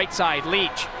back on the right side.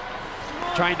 Leach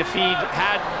trying to feed.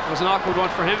 Was an awkward one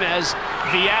for him as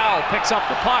Vial picks up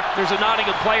the puck. There's a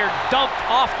Nottingham player dumped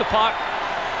off the puck.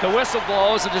 The whistle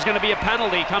blows, and there's going to be a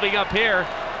penalty coming up here.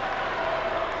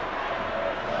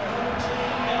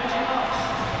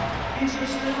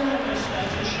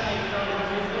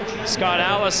 Scott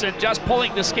Allison just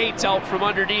pulling the skates out from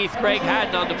underneath Greg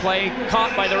Hadden on the play,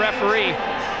 caught by the referee.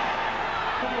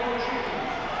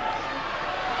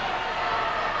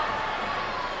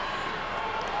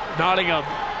 Nottingham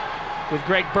with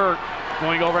Greg Burke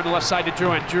going over on the left side to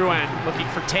Drouin. Drouin looking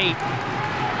for Tate.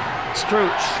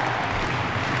 Struch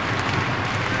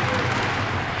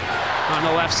on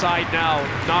the left side now.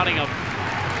 Nottingham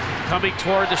coming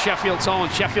toward the Sheffield zone.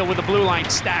 Sheffield with the blue line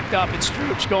stacked up, and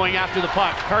Struch going after the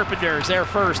puck. Carpenter is there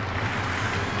first.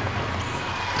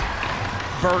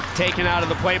 Burke taken out of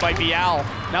the play by Vial.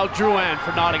 Now Drouin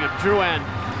for Nottingham. Drouin,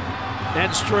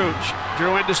 then Struch.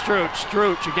 Drouin to Struch.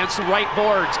 Struch against the right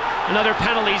boards. Another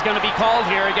penalty is going to be called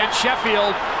here against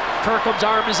Sheffield. Kirkham's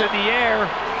arm is in the air.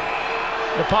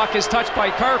 The puck is touched by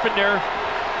Carpenter.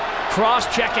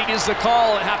 Cross-checking is the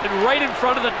call. It happened right in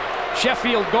front of the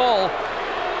Sheffield goal.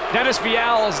 Dennis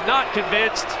Vial is not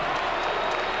convinced.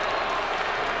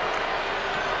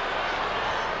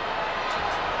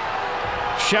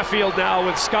 Sheffield now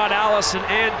with Scott Allison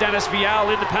and Dennis Vial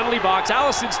in the penalty box.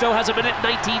 Allison still has 1 minute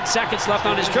 19 seconds left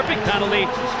on his tripping penalty.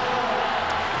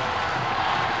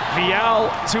 Vial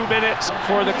 2 minutes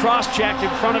for the cross-check in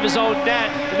front of his own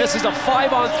net. And this is a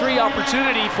 5-on-3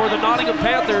 opportunity for the Nottingham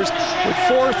Panthers with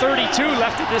 4:32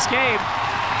 left in this game.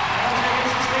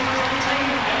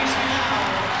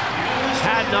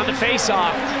 Hadden on the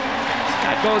face-off.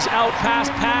 That goes out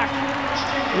past Pack.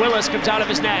 Willis comes out of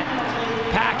his net.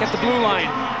 Pack at the blue line.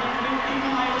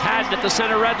 Hadden at the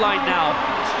center red line now.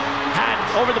 Hadden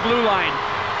over the blue line.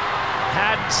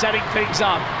 Hadden setting things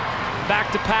up.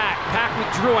 Back to Pack. Pack with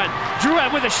Drouin.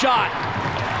 Drouin with a shot.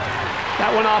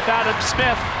 That one off Adam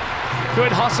Smith.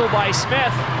 Good hustle by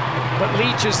Smith. But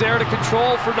Leach is there to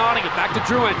control for Nottingham. Back to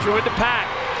Drouin. Drouin to Pack.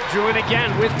 Drouin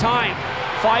again with time.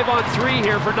 5-on-3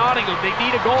 here for Nottingham. They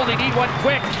need a goal. They need one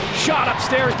quick. Shot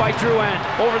upstairs by Drouin.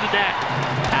 Over the net.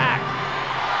 Pack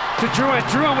to Drouin.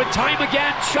 Drouin with time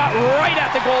again. Shot right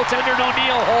at the goaltender.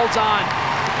 O'Neill holds on.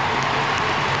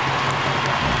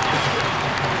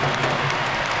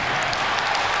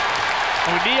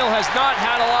 O'Neill has not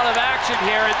had a lot of action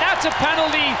here, and that's a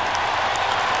penalty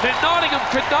that Nottingham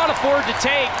could not afford to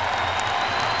take.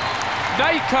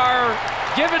 Nykar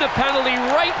given a penalty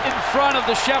right in front of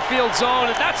the Sheffield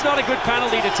zone, and that's not a good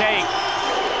penalty to take.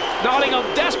 Nottingham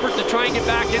desperate to try and get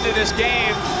back into this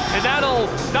game, and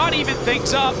that'll not even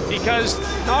things up because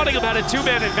Nottingham had a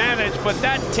 2-man advantage, but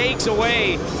that takes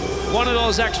away one of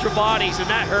those extra bodies, and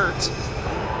that hurts.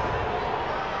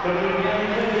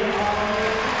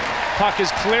 Puck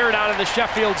is cleared out of the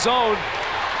Sheffield zone.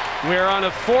 We're on a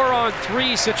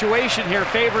 4-on-3 situation here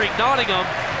favoring Nottingham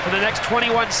for the next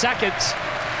 21 seconds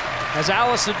as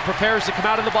Allison prepares to come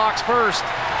out of the box first.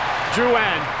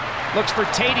 Drouin looks for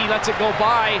Tatey, lets it go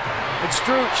by, and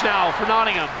Struch now for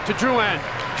Nottingham to Drouin.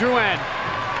 Drouin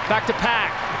back to Pack.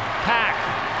 Pack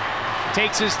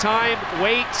takes his time,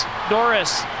 waits.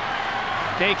 Norris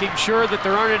making sure that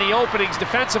there aren't any openings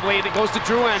defensively, and it goes to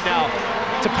Drouin now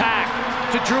to Pack.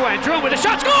 To Drouin. Drouin with a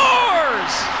shot,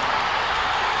 scores!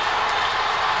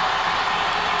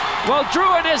 Well,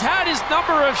 Drouin has had his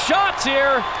number of shots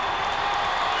here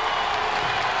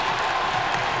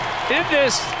in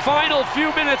this final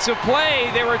few minutes of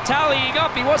play. They were tallying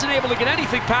up. He wasn't able to get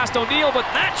anything past O'Neill, but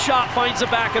that shot finds the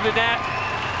back of the net.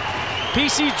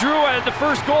 PC Drouin, the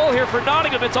first goal here for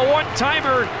Nottingham. It's a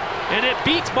one-timer, and it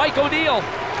beats Mike O'Neill.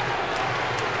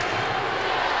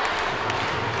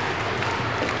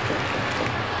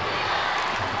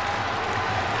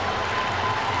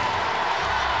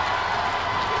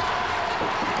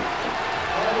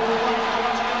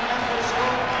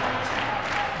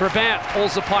 Brabant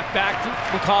pulls the puck back to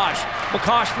McCosh.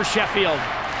 McCosh for Sheffield.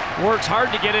 Works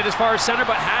hard to get it as far as center,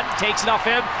 but Hadden takes it off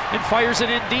him and fires it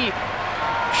in deep.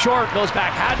 Short goes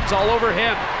back. Hadden's all over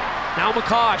him. Now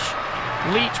McCosh.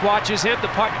 Leach watches him. The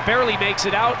puck barely makes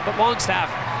it out, but Longstaff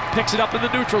picks it up in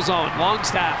the neutral zone.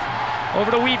 Longstaff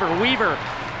over to Weaver. Weaver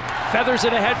feathers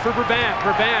it ahead for Brabant.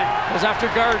 Brabant goes after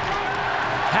Garden.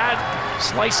 Hadden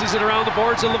slices it around the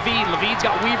boards of Levine. Levine's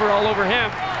got Weaver all over him.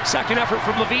 Second effort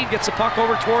from Levine gets the puck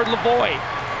over toward Lavoie.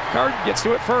 Garden gets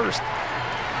to it first.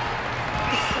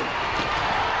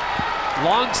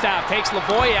 Longstaff takes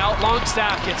Lavoie out.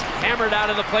 Longstaff gets hammered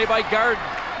out of the play by Garden.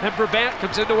 and Brabant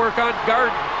comes in to work on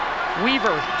Garden.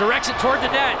 Weaver directs it toward the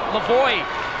net. Lavoie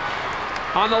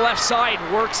on the left side,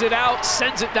 works it out,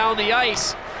 sends it down the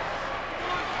ice.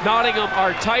 Nottingham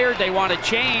are tired, they want to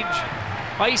change.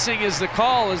 Icing is the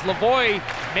call as Lavoie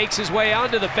makes his way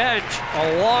onto the bench.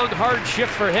 A long, hard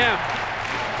shift for him.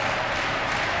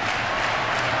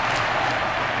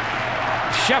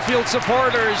 Sheffield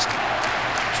supporters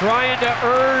trying to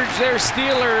urge their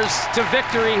Steelers to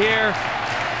victory here.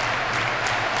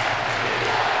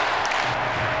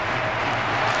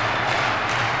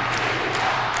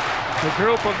 The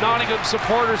group of Nottingham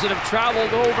supporters that have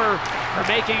traveled over are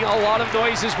making a lot of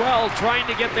noise as well, trying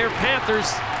to get their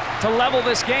Panthers to level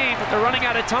this game, but they're running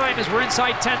out of time as we're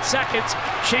inside 10 seconds.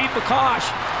 Shane McCosh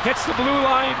hits the blue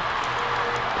line.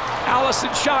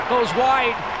 Allison's shot goes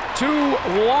wide,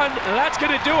 2-1, and that's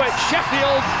gonna do it.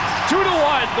 Sheffield, 2-1,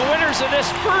 the winners of this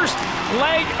first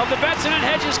leg of the Benson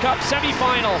Hedges Cup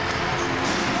semi-final.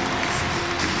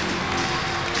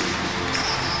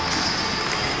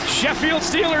 Sheffield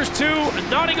Steelers 2,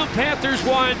 Nottingham Panthers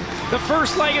 1. The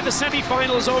first leg of the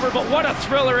semi-final is over, but what a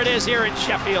thriller it is here in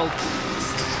Sheffield.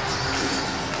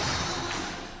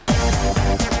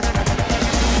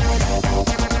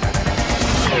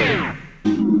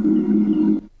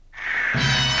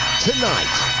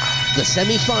 Tonight, the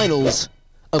semi-finals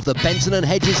of the Benson and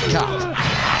Hedges Cup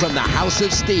from the House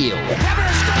of Steel.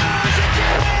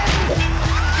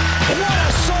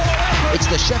 It's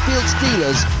the Sheffield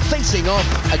Steelers facing off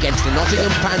against the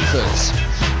Nottingham Panthers.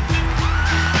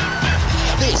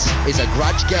 This is a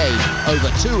grudge game over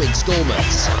 2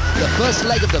 installments. The first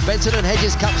leg of the Benson and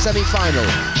Hedges Cup semi-final.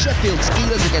 Sheffield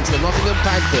Steelers against the Nottingham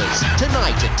Panthers.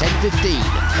 Tonight at 10:15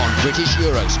 on British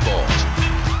Eurosport.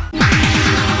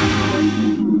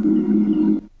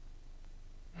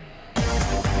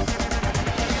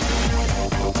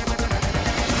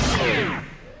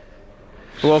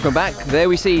 Welcome back. There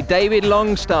we see David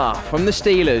Longstaff from the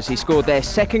Steelers. He scored their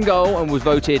second goal and was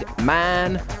voted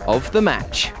man of the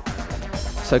match.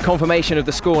 So confirmation of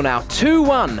the score now,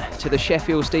 2-1 to the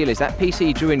Sheffield Steelers. That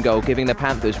PC Druin goal giving the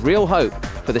Panthers real hope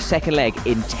for the second leg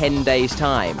in 10 days'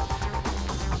 time.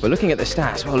 We're looking at the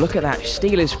stats. Well, look at that.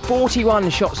 Steelers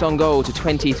 41 shots on goal to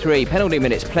 23. Penalty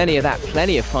minutes, plenty of that.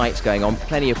 Plenty of fights going on.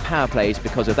 Plenty of power plays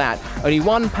because of that. Only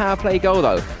one power play goal,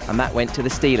 though, and that went to the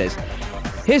Steelers.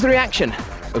 Here's the reaction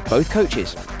of both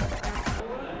coaches.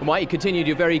 Well, Mike, you continued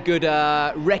your very good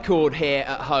record here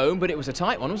at home, but it was a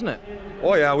tight one, wasn't it?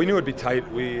 Oh yeah, we knew it'd be tight.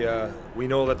 We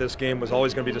know that this game was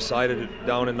always going to be decided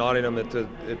down in Nottingham.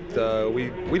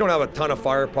 We don't have a ton of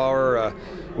firepower.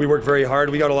 We worked very hard.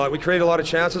 We created a lot of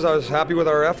chances. I was happy with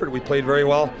our effort. We played very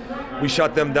well. We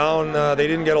shut them down. They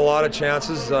didn't get a lot of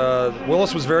chances.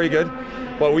 Willis was very good,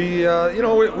 but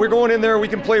we're going in there. We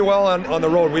can play well on the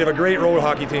road. We have a great road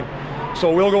hockey team. So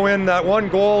we'll go in. That one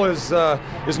goal is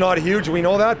not huge. We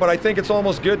know that, but I think it's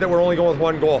almost good that we're only going with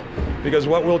one goal, because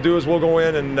what we'll do is we'll go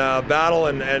in and battle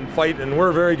and fight, and we're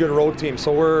a very good road team.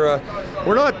 So we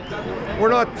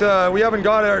haven't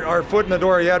got our foot in the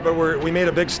door yet, but we made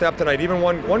a big step tonight. Even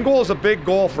one goal is a big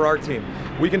goal for our team.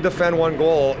 We can defend one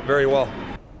goal very well.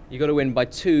 You've got to win by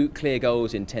 2 clear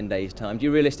goals in 10 days' time. Do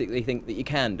you realistically think that you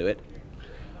can do it?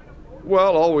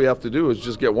 Well, all we have to do is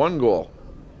just get one goal.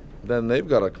 Then they've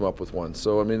got to come up with one.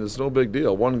 So, I mean, it's no big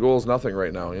deal. One goal is nothing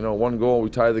right now. You know, one goal, we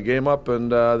tie the game up,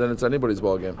 and then it's anybody's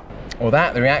ball game. Well,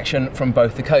 the reaction from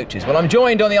both the coaches. Well, I'm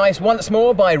joined on the ice once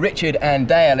more by Richard and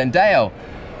Dale. And Dale,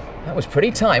 that was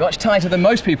pretty tight. Much tighter than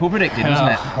most people predicted,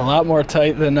 wasn't it? A lot more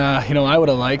tight than I would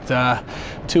have liked.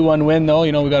 2-1 win, though.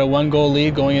 We got a 1-goal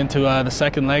lead going into the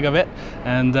second leg of it,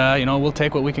 and we'll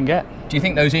take what we can get. Do you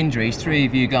think those injuries, 3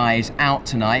 of you guys out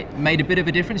tonight, made a bit of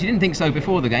a difference? You didn't think so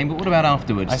before the game, but what about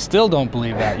afterwards? I still don't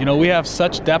believe that. We have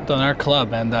such depth on our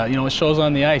club, and it shows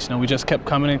on the ice. We just kept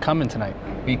coming and coming tonight.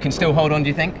 You can still hold on, do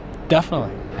you think?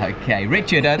 Definitely. Okay,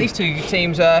 Richard, these two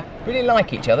teams really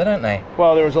like each other, don't they?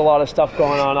 Well, there was a lot of stuff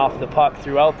going on off the puck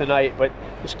throughout the night, but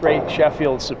this great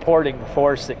Sheffield supporting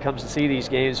force that comes to see these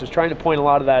games was trying to point a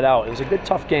lot of that out. It was a good,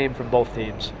 tough game from both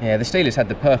teams. Yeah, the Steelers had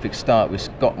the perfect start with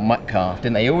Scott Metcalf,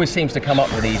 didn't they? He always seems to come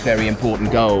up with these very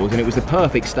important goals, and it was the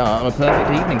perfect start and a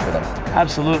perfect evening for them.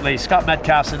 Absolutely. Scott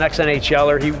Metcalf's the next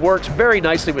NHLer. He works very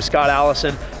nicely with Scott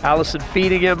Allison. Allison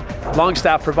feeding him,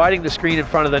 Longstaff providing the screen in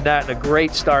front of the net, and a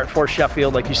great start for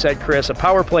Sheffield, like you said, Chris. A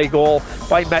power play goal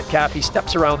by Metcalf. He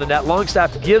steps around the net.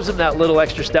 Longstaff gives him that little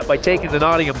extra step by taking the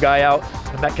Nottingham guy out,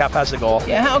 and Metcalf has the goal.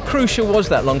 Yeah, how crucial was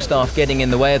that Longstaff getting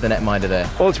in the way of the netminder there?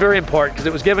 Well, it's very important because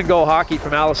it was give and go hockey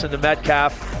from Allison to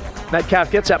Metcalf.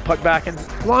 Metcalf gets that puck back, and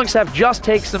Longstaff just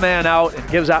takes the man out and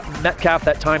gives Metcalf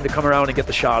that time to come around and get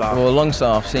the shot off. Well,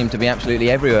 Longstaff seemed to be absolutely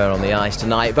everywhere on the ice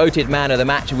tonight. Voted man of the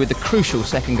match with the crucial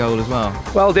second goal as well.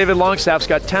 Well, David Longstaff's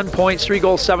got 10 points, 3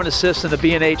 goals, 7 assists in the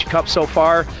B&H Cup so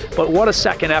far, but what a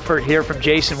second effort here from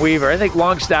Jason Weaver. I think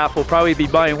Longstaff will probably be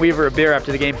buying Weaver a beer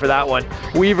after the game for that one.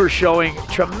 Weaver showing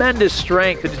tremendous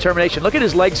strength and determination. Look at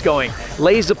his legs going.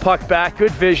 Lays the puck back,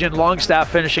 good vision. Longstaff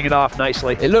finishing it off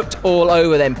nicely. It looked all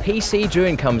over then. PC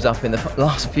Druin comes up in the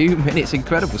last few minutes.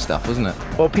 Incredible stuff, wasn't it?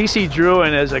 Well, PC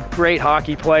Druin is a great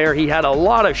hockey player. He had a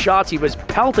lot of shots. He was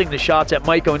pelting the shots at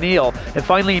Mike O'Neill, and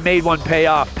finally he made one pay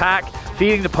off. Pack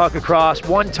feeding the puck across,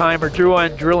 one-timer,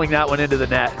 Druin drilling that one into the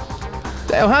net.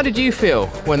 Dale, how did you feel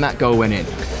when that goal went in?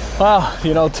 Well,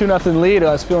 you know, 2-0 lead.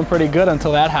 I was feeling pretty good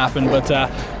until that happened. But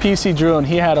PC Druin,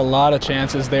 he had a lot of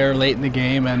chances there late in the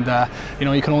game, and you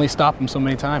know, you can only stop him so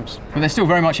many times. But they're still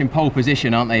very much in pole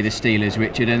position, aren't they, the Steelers,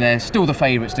 Richard? And they're still the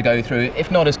favourites to go through,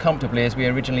 if not as comfortably as we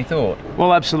originally thought.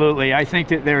 Well, absolutely. I think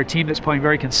that they're a team that's playing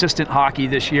very consistent hockey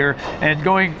this year, and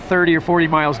going 30 or 40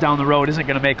 miles down the road isn't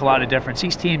going to make a lot of difference.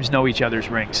 These teams know each other's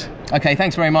rinks. Okay,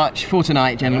 thanks very much for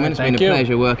tonight, gentlemen. It's been a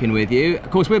pleasure working with you.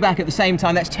 Of course, we're back at the same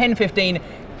time. That's 10:15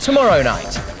 tomorrow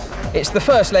night. It's the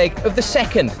first leg of the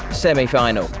second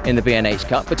semi-final in the B&H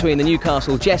Cup between the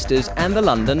Newcastle Jesters and the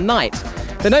London Knights.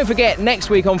 Then don't forget,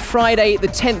 next week on Friday the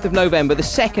 10th of November, the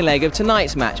second leg of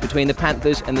tonight's match between the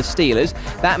Panthers and the Steelers.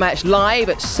 That match live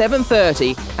at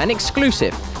 7:30 and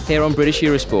exclusive here on British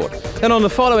Eurosport. Then on the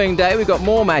following day we've got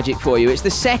more magic for you. It's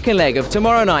the second leg of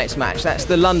tomorrow night's match. That's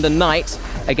the London Knights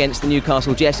against the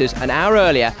Newcastle Jesters an hour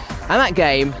earlier. And that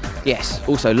game, yes,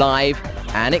 also live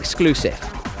and exclusive.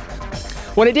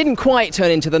 Well, it didn't quite turn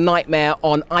into the nightmare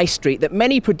on Ice Street that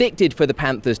many predicted for the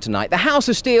Panthers tonight. The House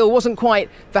of Steel wasn't quite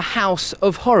the House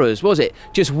of Horrors, was it?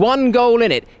 Just one goal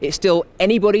in it. It's still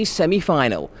anybody's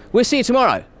semi-final. We'll see you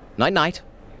tomorrow. Night-night.